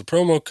that. Use the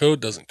promo code.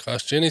 Doesn't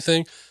cost you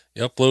anything.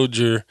 You upload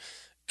your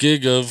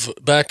gig of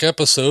back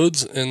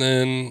episodes, and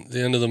then at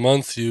the end of the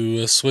month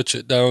you switch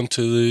it down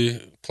to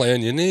the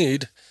plan you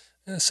need.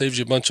 It saves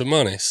you a bunch of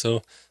money.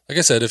 So, like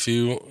I said, if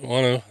you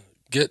want to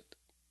get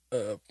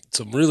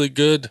some really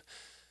good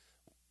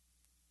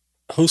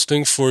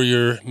hosting for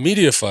your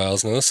media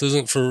files. Now, this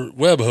isn't for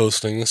web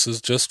hosting. This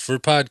is just for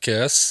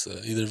podcasts,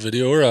 either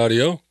video or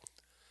audio.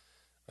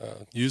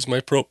 Use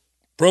my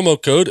promo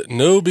code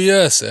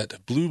NOBS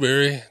at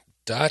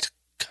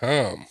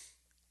blueberry.com.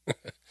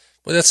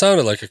 Well, that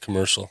sounded like a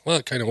commercial. Well,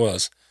 it kind of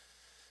was.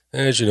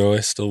 As you know,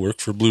 I still work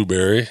for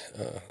Blueberry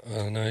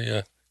on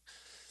a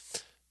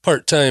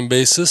part-time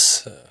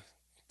basis,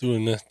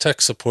 doing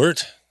tech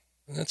support.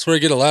 And that's where I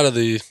get a lot of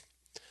the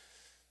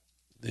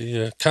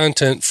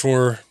content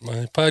for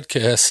my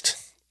podcast,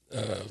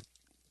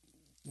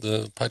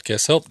 the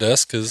podcast help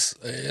desk, because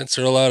I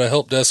answer a lot of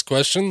help desk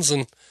questions,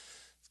 and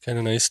it's kind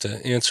of nice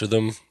to answer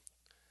them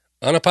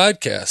on a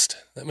podcast.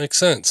 That makes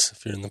sense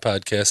if you're in the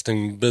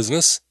podcasting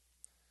business.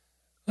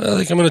 I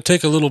think I'm going to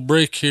take a little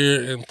break here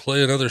and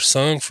play another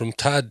song from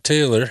Todd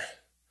Taylor.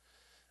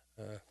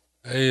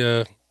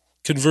 I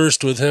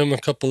conversed with him a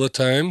couple of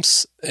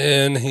times,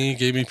 and he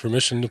gave me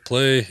permission to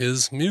play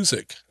his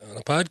music on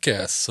a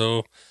podcast.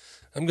 So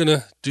I'm going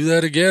to do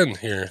that again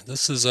here.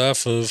 This is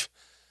off of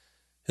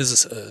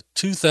his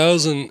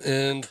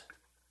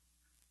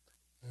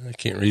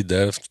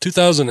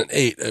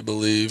 2008, I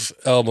believe,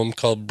 album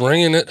called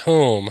Bringing It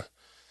Home.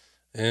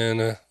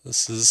 And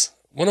this is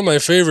one of my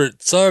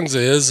favorite songs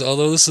of his,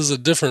 although this is a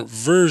different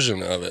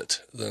version of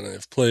it than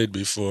I've played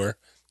before. I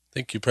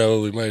think you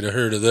probably might have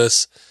heard of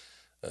this.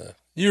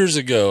 Years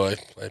ago, I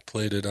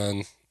played it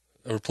on,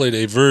 or played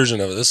a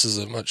version of it. This is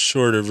a much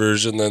shorter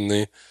version than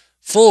the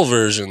full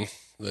version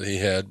that he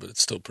had, but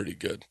it's still pretty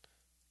good.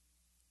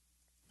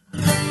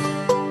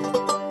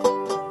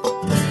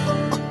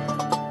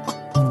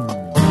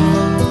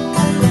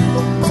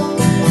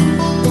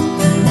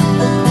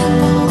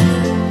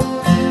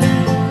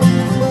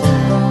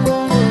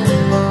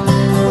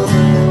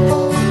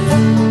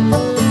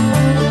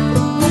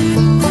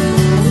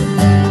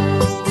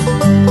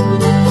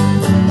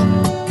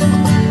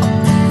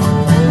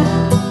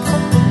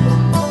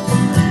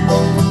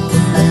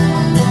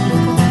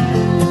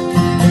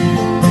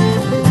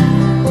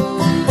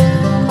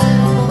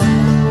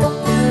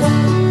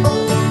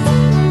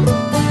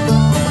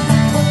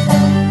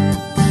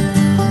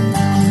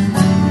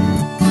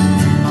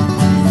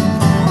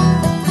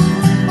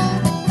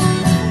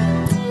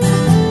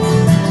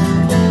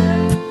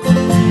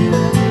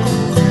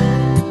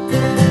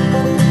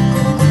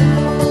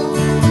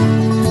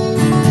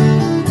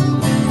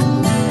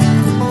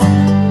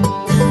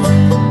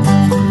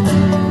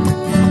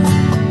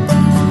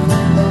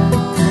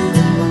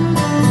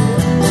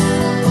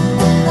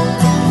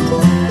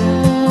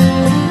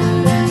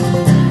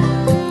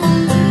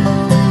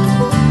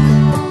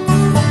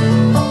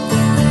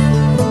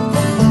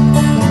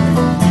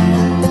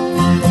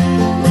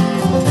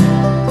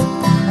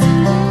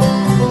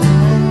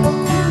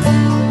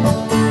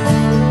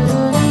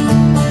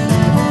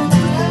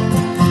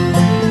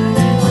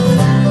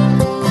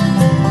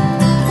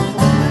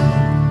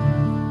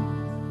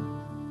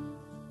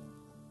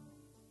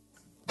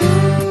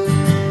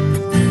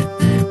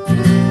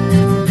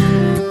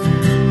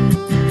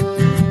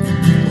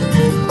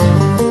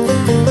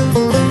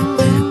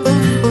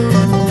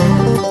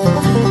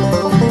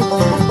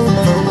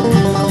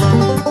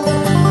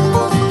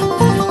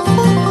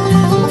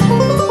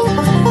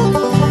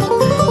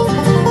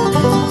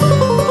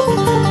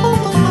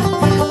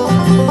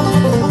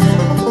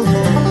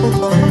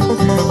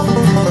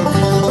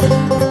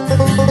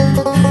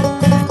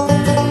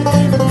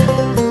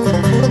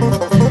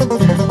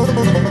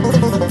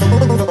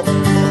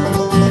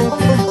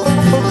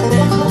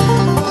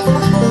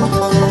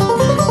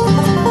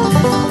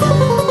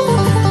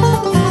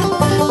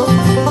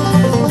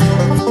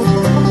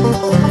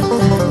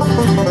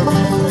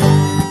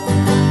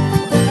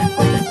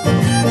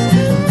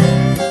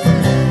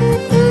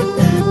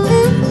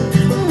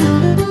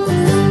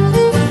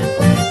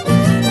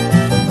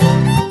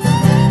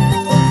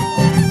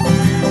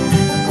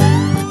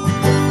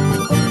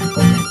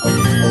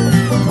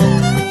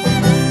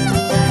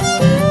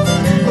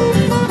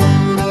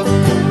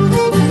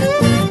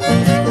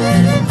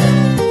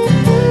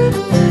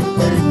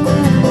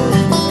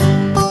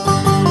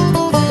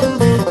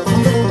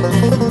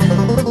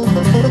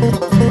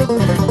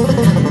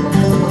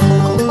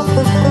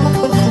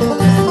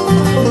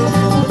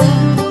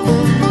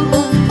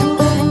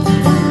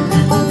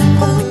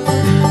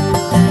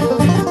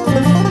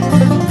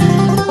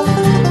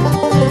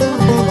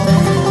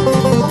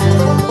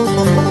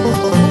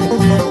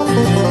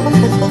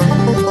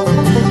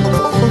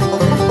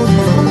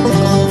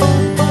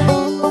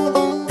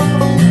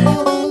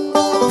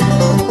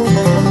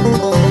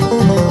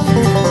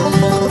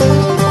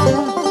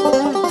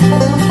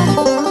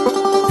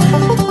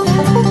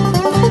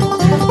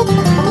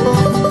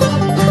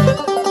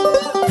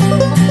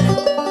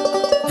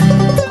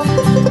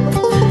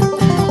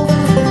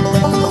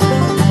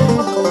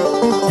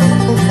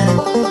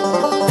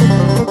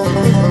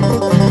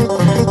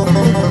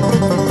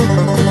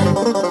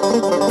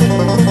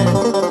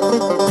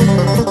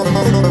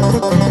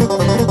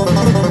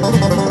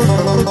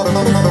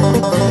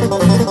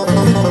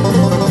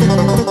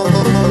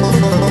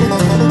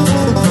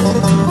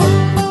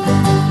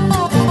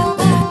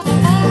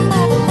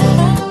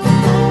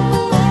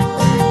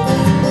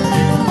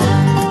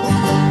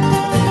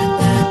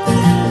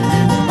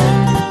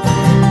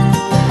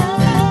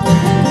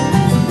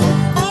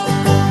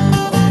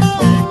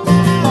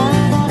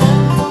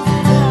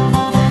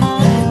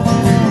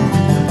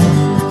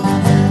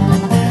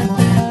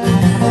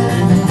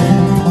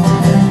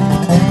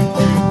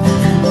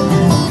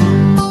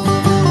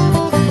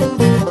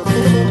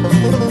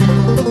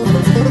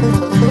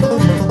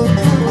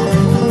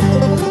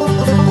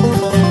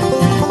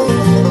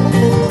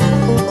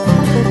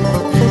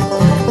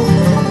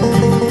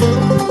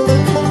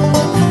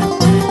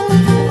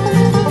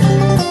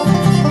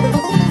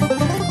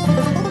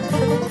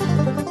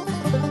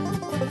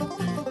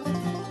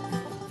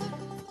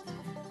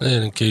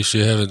 case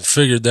you haven't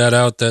figured that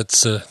out,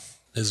 that's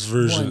his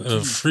version 1, 2,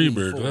 of 3,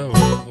 Freebird. 4.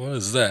 Well, what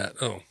is that?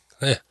 Oh,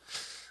 yeah.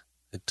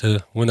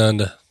 It went on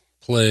to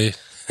play.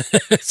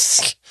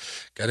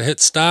 Got to hit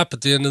stop at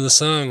the end of the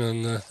song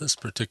on this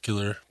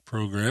particular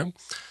program.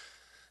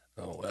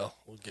 Oh, well,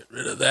 we'll get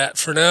rid of that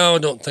for now. I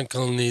don't think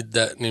I'll need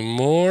that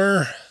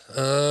anymore.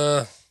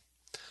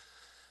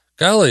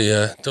 Golly,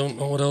 don't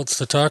know what else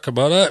to talk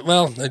about.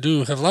 I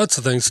do have lots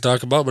of things to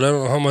talk about, but I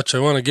don't know how much I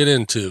want to get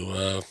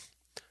into.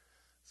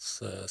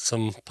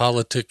 Some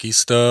politicky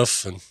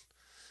stuff and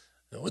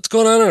what's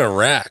going on in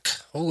Iraq.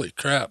 Holy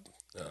crap.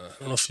 I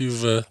don't know if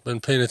you've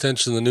been paying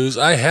attention to the news.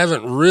 I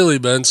haven't really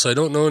been, so I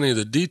don't know any of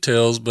the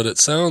details, but it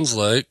sounds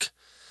like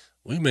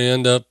we may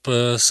end up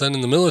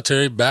sending the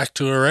military back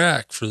to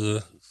Iraq for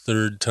the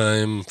third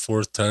time,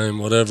 fourth time,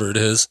 whatever it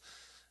is.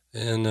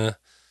 And I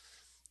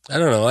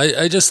don't know.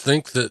 I just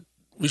think that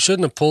we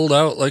shouldn't have pulled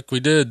out like we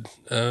did.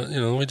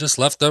 We just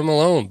left them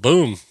alone.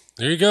 Boom.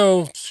 There you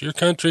go. It's your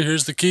country.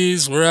 Here's the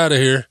keys. We're out of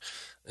here.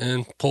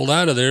 And pulled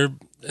out of there.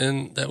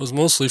 And that was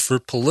mostly for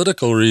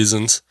political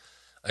reasons,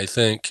 I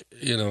think.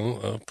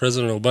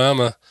 President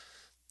Obama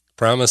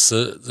promised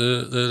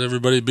that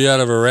everybody be out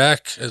of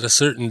Iraq at a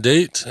certain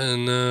date.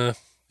 And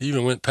he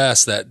even went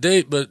past that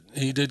date, but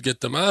he did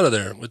get them out of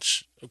there,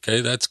 which,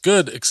 okay, that's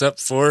good, except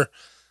for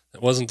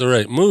it wasn't the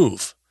right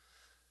move.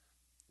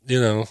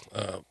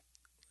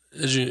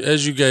 As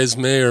you guys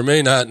may or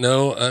may not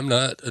know, I'm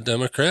not a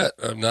Democrat.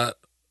 I'm not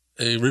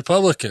a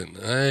Republican.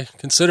 I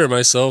consider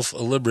myself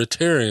a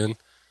libertarian.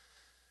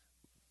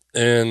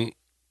 And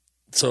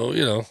so,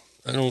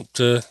 I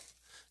don't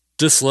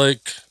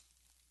dislike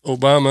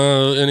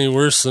Obama any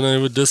worse than I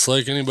would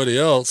dislike anybody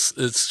else.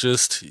 It's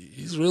just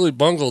he's really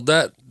bungled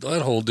that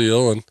whole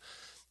deal. And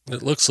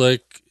it looks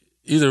like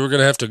either we're going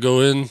to have to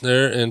go in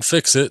there and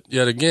fix it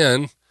yet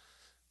again,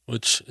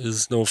 which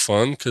is no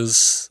fun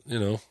because,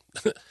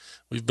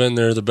 we've been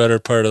there the better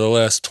part of the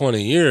last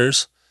 20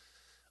 years,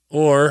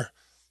 or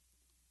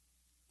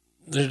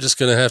they're just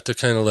going to have to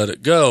kind of let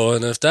it go.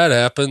 And if that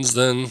happens,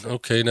 then,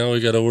 okay, now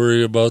we got to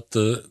worry about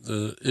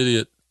the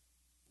idiot,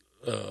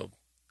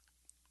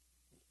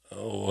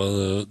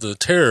 the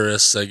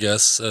terrorists, I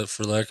guess,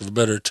 for lack of a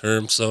better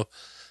term. So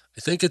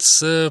I think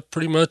it's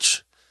pretty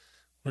much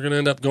we're going to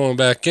end up going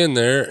back in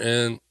there,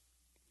 and,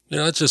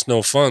 it's just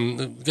no fun.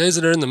 The guys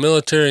that are in the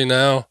military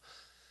now,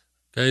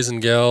 guys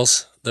and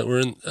gals that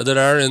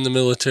are in the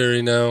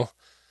military now,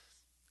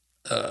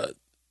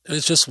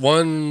 it's just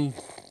one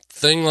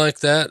thing like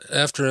that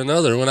after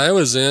another. When I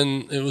was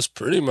in, it was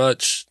pretty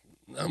much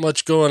not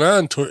much going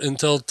on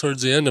until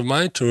towards the end of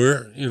my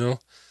tour.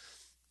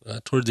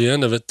 Toward the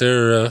end of it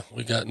there,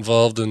 we got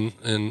involved in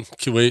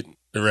Kuwait,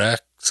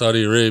 Iraq,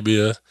 Saudi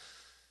Arabia,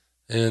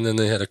 and then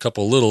they had a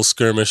couple little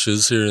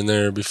skirmishes here and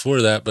there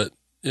before that. But,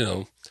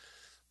 the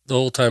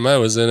whole time I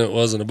was in, it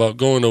wasn't about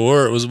going to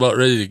war. It was about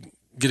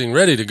getting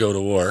ready to go to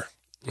war.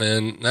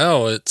 And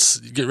now it's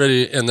get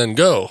ready and then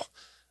go.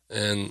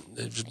 And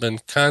they've been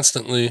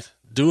constantly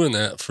doing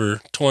that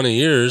for 20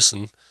 years.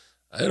 And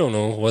I don't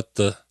know what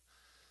the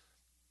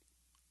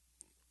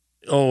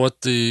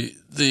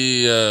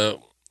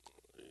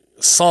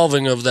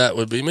solving of that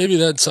would be. Maybe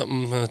that's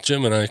something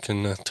Jim and I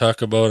can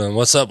talk about on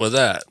what's up with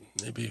that.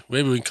 Maybe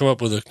we can come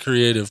up with a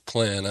creative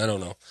plan. I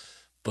don't know.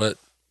 But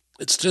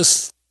it's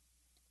just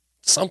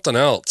something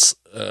else.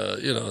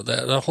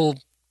 That whole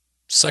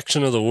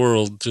section of the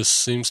world just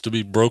seems to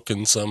be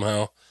broken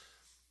somehow.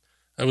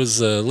 I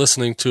was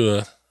listening to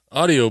a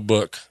audio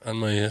book on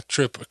my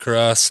trip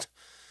across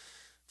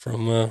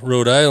from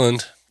Rhode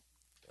Island.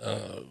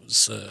 It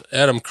was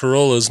Adam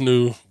Carolla's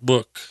new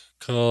book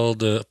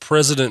called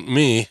President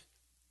Me.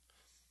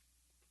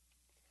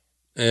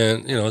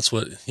 And, it's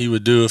what he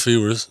would do if he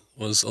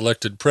was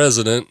elected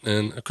president.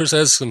 And, of course, it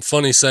has some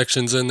funny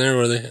sections in there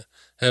where they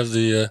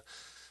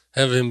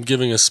have him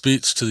giving a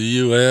speech to the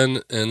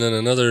UN and then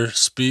another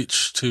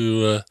speech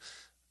to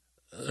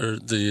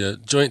the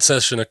joint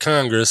session of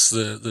Congress,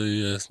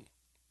 the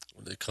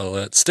what do they call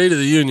that? State of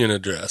the Union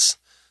address.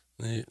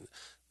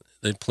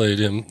 They played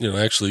him,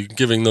 actually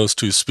giving those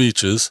two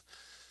speeches.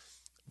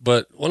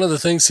 But one of the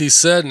things he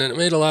said, and it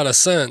made a lot of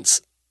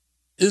sense,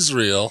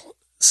 Israel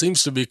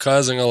seems to be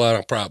causing a lot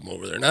of problem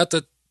over there. Not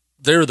that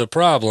they're the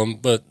problem,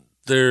 but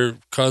they're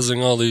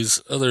causing all these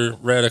other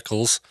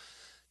radicals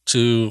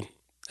to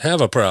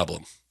have a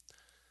problem.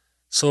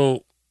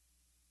 So,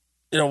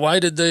 why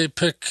did they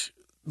pick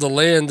the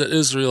land that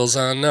Israel's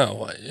on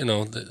now?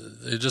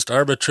 They just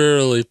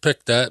arbitrarily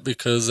picked that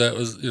because that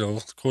was,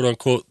 quote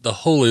unquote, the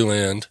Holy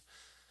Land.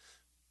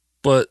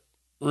 But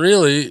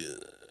really,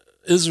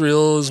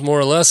 Israel is more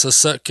or less a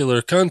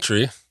secular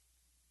country,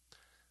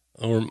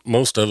 or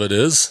most of it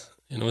is.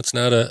 It's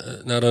not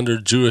under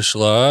Jewish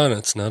law, and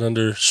it's not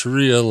under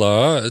Sharia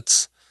law.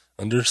 It's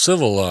under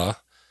civil law.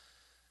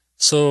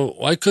 So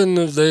why couldn't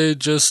have they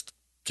just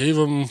gave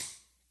them?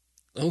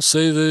 Adam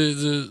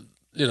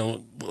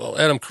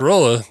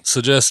Carolla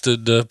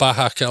suggested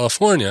Baja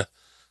California.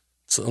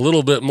 It's a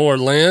little bit more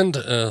land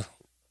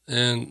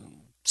and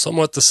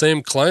somewhat the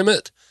same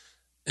climate,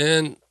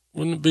 and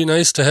wouldn't it be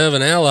nice to have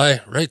an ally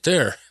right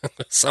there,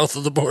 south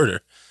of the border?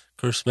 Of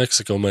course,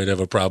 Mexico might have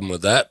a problem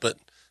with that, but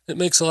it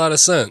makes a lot of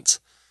sense.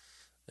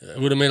 It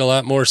would have made a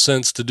lot more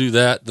sense to do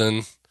that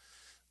than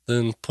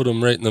put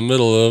them right in the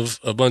middle of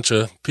a bunch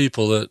of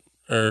people that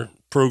are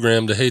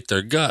programmed to hate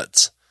their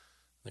guts.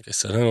 Like I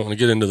said, I don't want to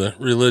get into the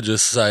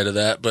religious side of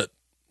that, but,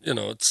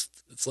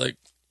 it's like,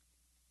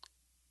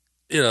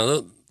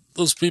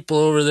 those people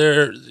over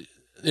there,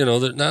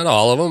 they're not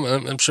all of them.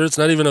 I'm sure it's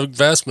not even a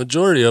vast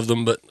majority of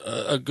them, but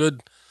a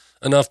good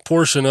enough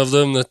portion of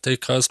them that they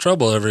cause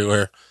trouble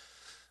everywhere.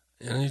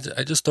 And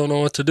I just don't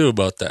know what to do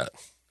about that.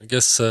 I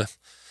guess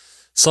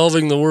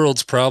solving the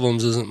world's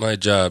problems isn't my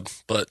job,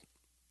 but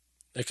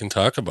I can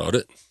talk about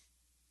it.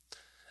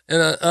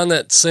 And on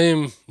that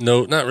same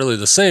note, not really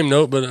the same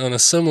note, but on a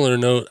similar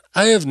note,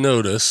 I have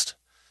noticed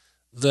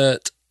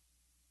that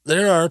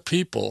there are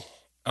people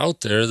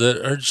out there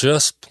that are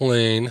just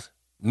plain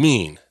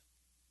mean.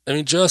 I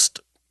mean,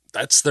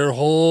 that's the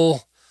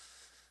whole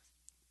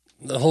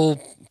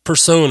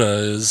persona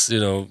is,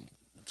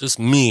 just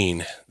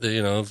mean.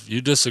 If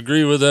you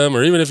disagree with them,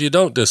 or even if you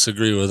don't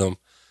disagree with them,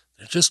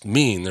 they're just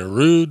mean. They're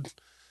rude.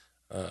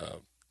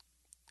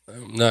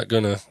 I'm not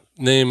going to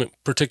name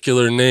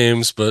particular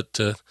names, but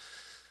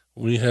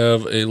we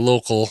have a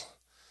local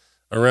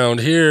around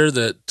here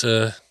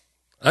that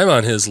I'm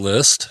on his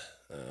list,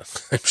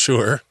 I'm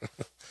sure,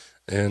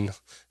 and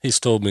he's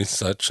told me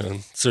such on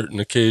certain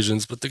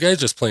occasions, but the guy's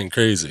just plain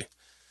crazy.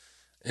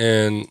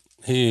 And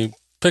he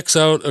picks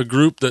out a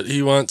group that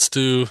he wants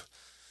to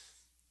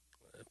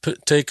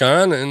take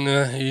on,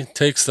 and he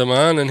takes them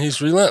on, and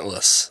he's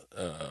relentless.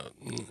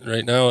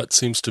 Right now it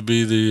seems to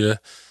be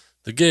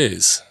the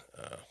gays.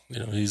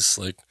 He's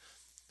like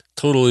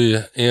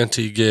totally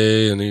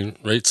anti-gay, and he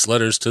writes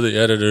letters to the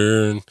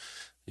editor, and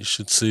you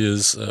should see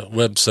his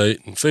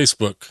website and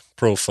Facebook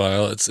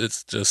profile.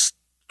 It's just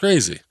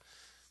crazy.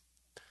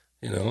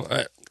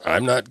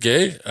 I'm not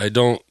gay. I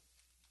don't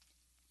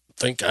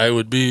think I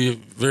would be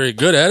very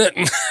good at it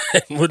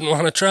and wouldn't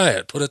want to try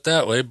it, put it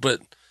that way.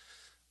 But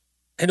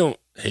I don't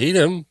hate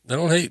him. I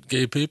don't hate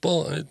gay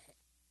people. I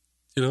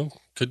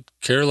could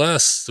care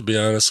less, to be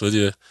honest with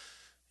you.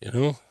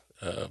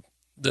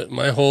 That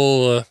my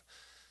whole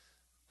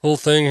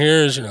thing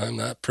here is, I'm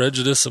not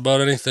prejudiced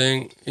about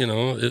anything.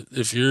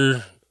 If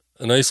you're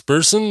a nice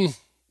person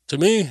to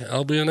me,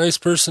 I'll be a nice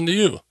person to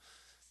you.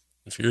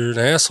 If you're an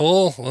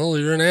asshole, well,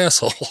 you're an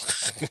asshole.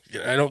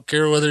 I don't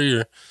care whether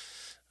you're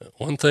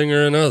one thing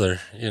or another.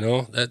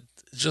 That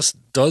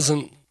just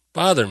doesn't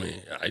bother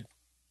me. I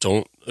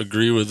don't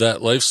agree with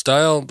that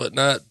lifestyle, but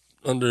not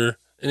under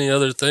any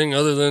other thing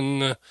other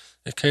than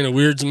it kind of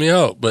weirds me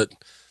out. But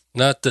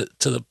not that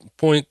to the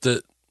point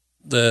that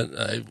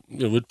I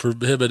would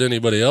prohibit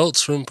anybody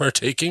else from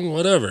partaking,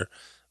 whatever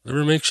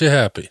makes you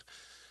happy.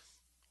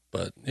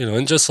 But,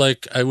 and just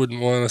like I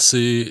wouldn't want to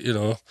see,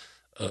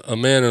 a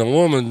man and a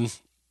woman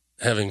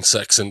having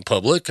sex in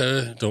public,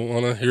 I don't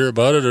want to hear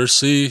about it or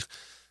see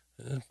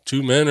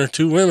two men or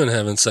two women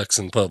having sex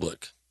in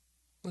public.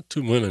 Well,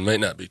 two women might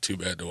not be too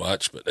bad to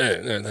watch, but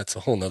that's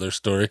a whole nother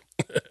story.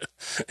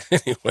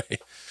 Anyway,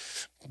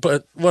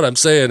 but what I'm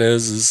saying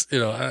is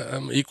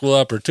I'm equal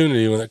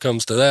opportunity when it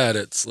comes to that.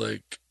 It's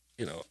like,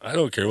 I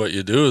don't care what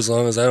you do as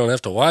long as I don't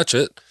have to watch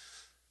it.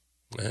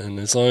 And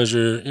as long as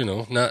you're,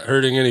 not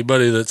hurting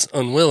anybody that's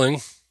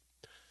unwilling,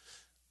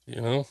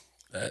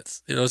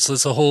 that's, it's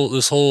this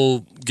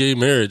whole gay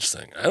marriage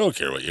thing. I don't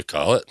care what you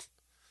call it.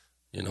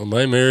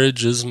 My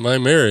marriage is my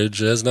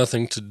marriage. It has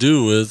nothing to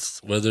do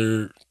with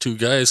whether two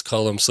guys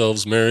call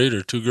themselves married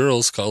or two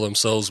girls call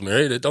themselves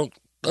married. It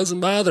doesn't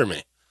bother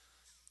me.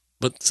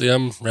 But see,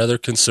 I'm rather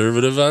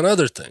conservative on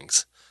other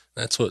things.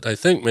 That's what I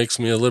think makes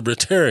me a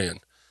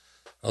libertarian.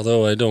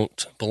 Although I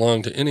don't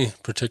belong to any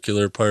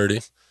particular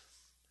party.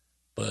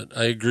 But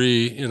I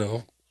agree,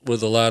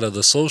 with a lot of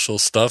the social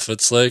stuff.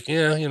 It's like,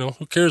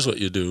 who cares what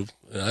you do?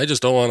 I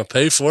just don't want to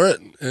pay for it,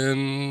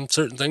 and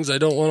certain things I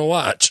don't want to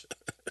watch.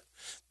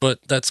 But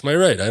that's my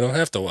right. I don't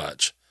have to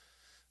watch.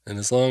 And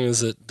as long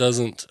as it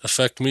doesn't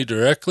affect me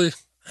directly,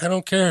 I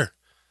don't care.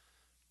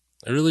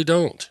 I really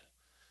don't.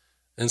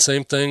 And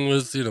same thing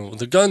with,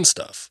 the gun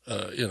stuff.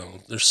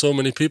 There's so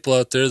many people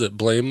out there that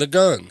blame the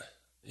gun.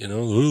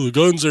 Oh, the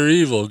guns are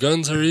evil.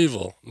 Guns are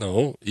evil.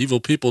 No, evil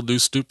people do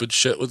stupid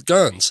shit with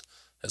guns.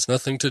 Has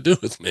nothing to do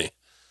with me.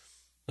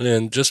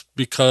 And just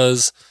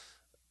because,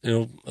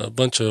 a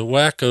bunch of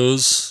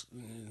wackos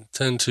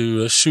tend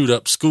to shoot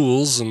up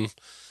schools and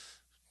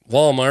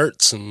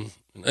Walmarts and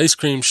ice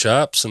cream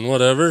shops and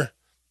whatever,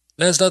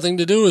 that has nothing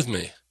to do with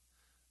me.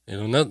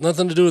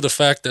 Nothing to do with the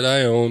fact that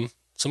I own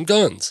some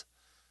guns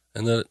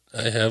and that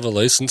I have a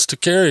license to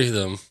carry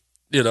them.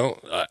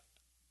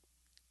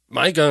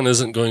 My gun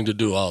isn't going to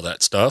do all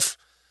that stuff.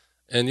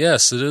 And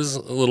yes, it is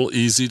a little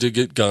easy to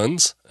get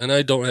guns, and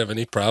I don't have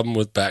any problem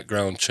with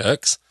background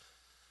checks.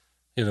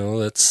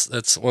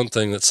 That's one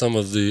thing that some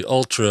of the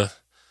ultra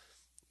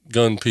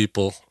gun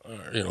people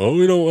are,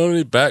 we don't want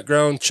any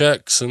background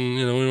checks, and,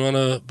 we want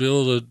to be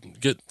able to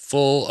get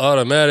full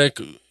automatic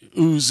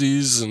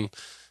Uzis and,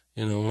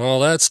 all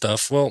that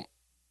stuff. Well,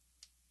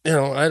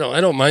 I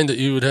don't mind that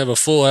you would have a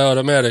full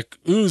automatic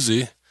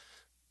Uzi,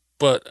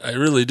 but I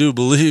really do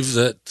believe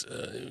that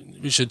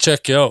we should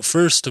check you out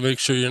first to make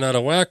sure you're not a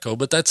wacko,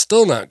 but that's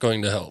still not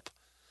going to help.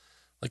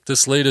 Like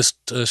this latest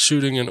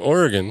shooting in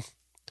Oregon,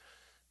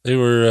 they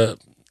were,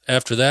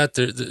 after that,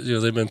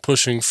 they've been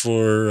pushing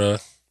for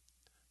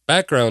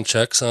background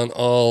checks on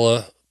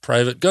all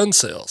private gun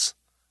sales.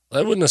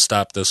 That wouldn't have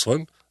stopped this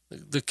one.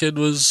 The kid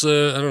was,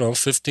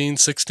 15,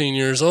 16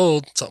 years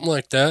old, something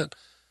like that.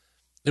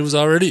 It was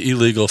already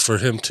illegal for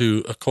him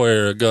to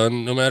acquire a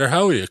gun, no matter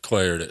how he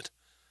acquired it.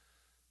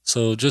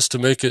 So just to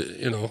make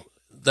it,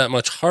 that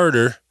much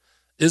harder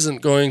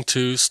isn't going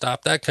to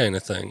stop that kind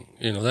of thing.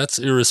 That's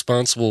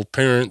irresponsible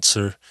parents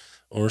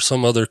or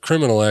some other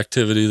criminal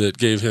activity that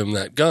gave him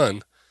that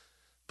gun.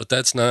 But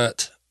that's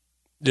not,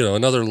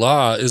 another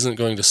law isn't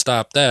going to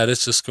stop that.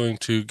 It's just going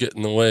to get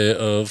in the way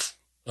of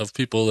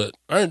people that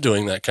aren't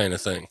doing that kind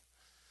of thing.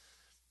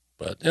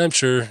 But yeah, I'm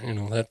sure,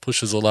 that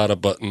pushes a lot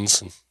of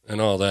buttons and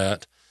all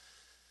that.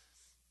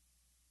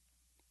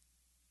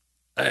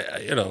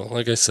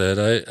 Like I said,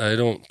 I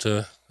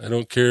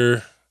don't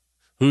care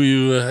who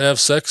you have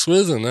sex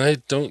with, and I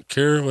don't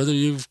care whether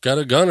you've got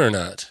a gun or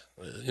not.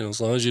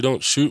 As long as you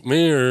don't shoot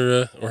me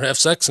or have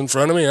sex in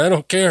front of me, I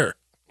don't care.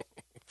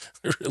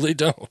 I really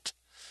don't.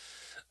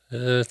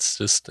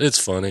 It's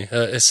funny.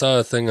 I saw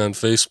a thing on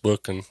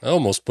Facebook, and I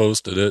almost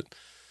posted it.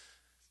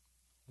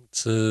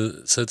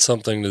 It said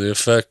something to the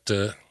effect,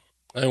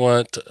 I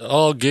want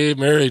all gay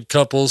married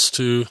couples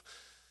to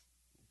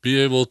be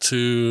able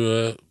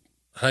to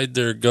hide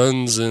their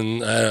guns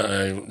in,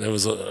 hide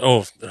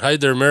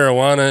their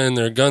marijuana in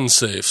their gun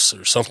safes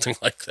or something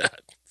like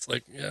that. It's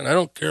like, yeah, I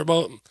don't care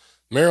about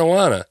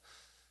marijuana.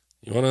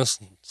 You want to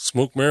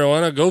smoke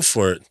marijuana? Go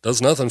for it.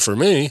 Does nothing for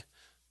me,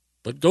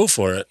 but go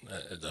for it.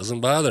 It doesn't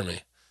bother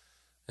me.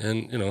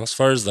 And, as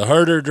far as the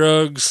harder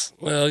drugs,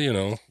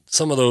 well,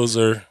 some of those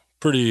are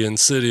pretty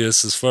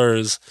insidious as far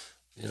as,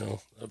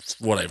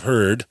 what I've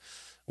heard.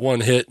 One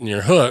hit and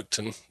you're hooked,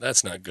 and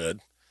that's not good.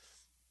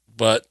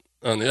 But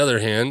on the other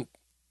hand,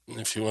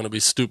 if you want to be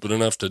stupid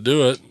enough to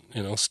do it,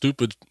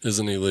 stupid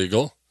isn't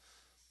illegal.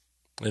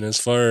 And as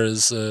far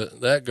as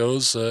that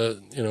goes,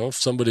 if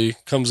somebody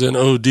comes in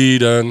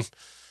OD'd on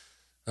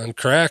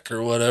crack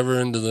or whatever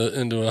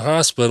into a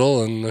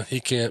hospital and he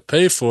can't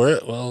pay for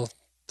it, well,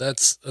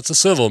 that's a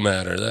civil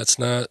matter. That's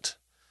not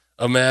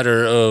a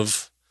matter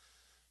of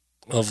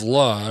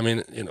law. I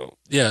mean,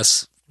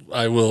 yes,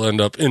 I will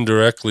end up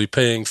indirectly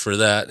paying for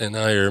that in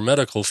higher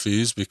medical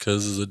fees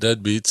because of the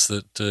deadbeats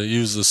that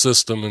use the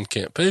system and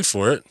can't pay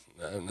for it.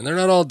 And they're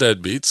not all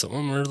deadbeats. Some of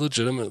them are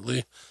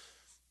legitimately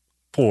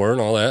poor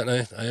and all that,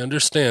 and I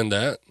understand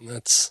that.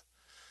 That's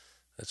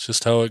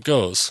just how it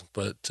goes.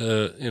 But,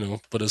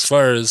 but as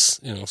far as,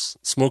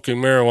 smoking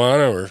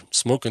marijuana or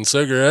smoking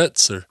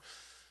cigarettes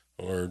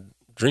or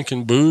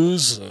drinking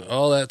booze,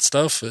 all that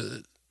stuff,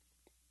 it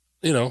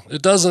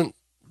doesn't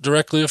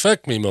directly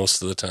affect me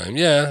most of the time.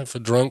 Yeah, if a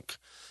drunk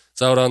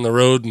is out on the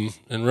road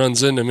and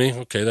runs into me,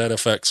 okay, that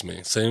affects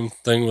me. Same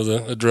thing with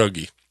a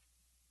druggie.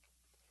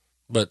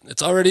 But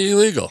it's already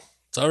illegal.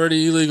 It's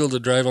already illegal to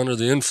drive under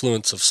the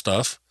influence of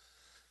stuff.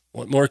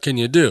 What more can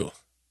you do?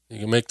 You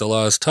can make the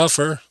laws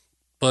tougher,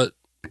 but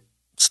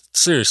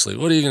seriously,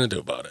 what are you going to do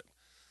about it?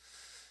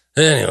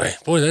 Anyway,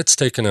 boy, that's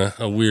taken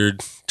a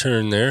weird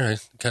turn there. I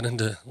got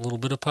into a little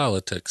bit of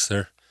politics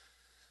there.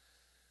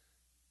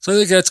 So I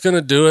think that's going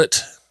to do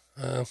it.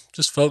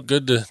 Just felt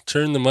good to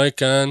turn the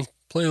mic on,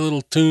 play a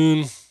little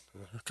tune,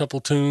 a couple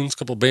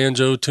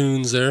banjo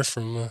tunes there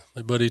from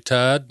my buddy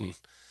Todd,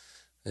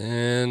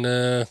 and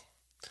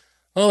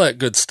all that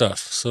good stuff.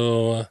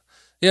 So,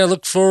 yeah,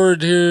 look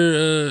forward here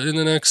in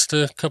the next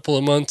couple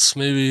of months,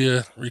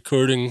 maybe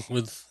recording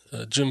with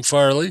Jim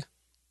Farley.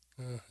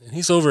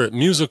 He's over at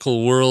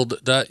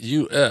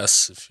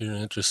musicalworld.us if you're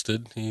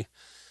interested. He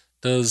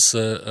does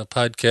a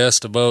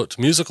podcast about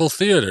musical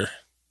theater,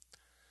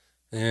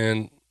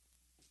 and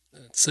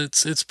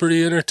it's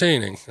pretty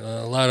entertaining.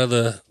 A lot of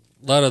the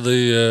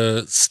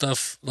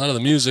stuff, a lot of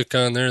the music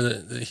on there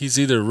that he's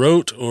either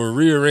wrote or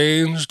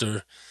rearranged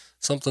or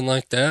something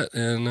like that,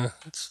 and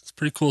it's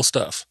pretty cool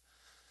stuff.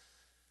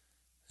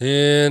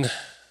 And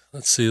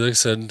let's see, like I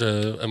said,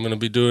 I'm going to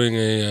be doing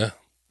the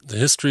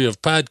history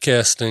of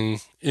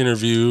podcasting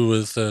interview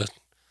with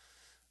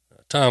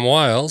Tom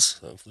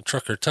Wiles of the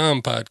Trucker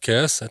Tom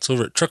podcast. That's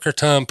over at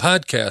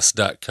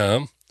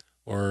truckertompodcast.com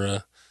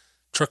or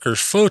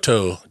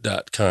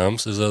truckersphoto.com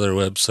is his other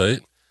website.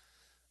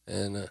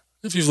 And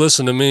if you've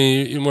listened to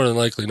me, you more than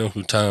likely know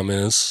who Tom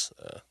is.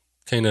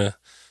 Kind of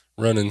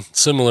running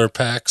similar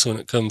packs when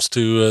it comes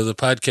to the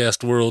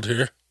podcast world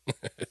here.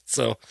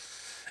 So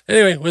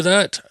anyway, with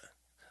that,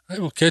 I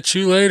will catch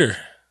you later.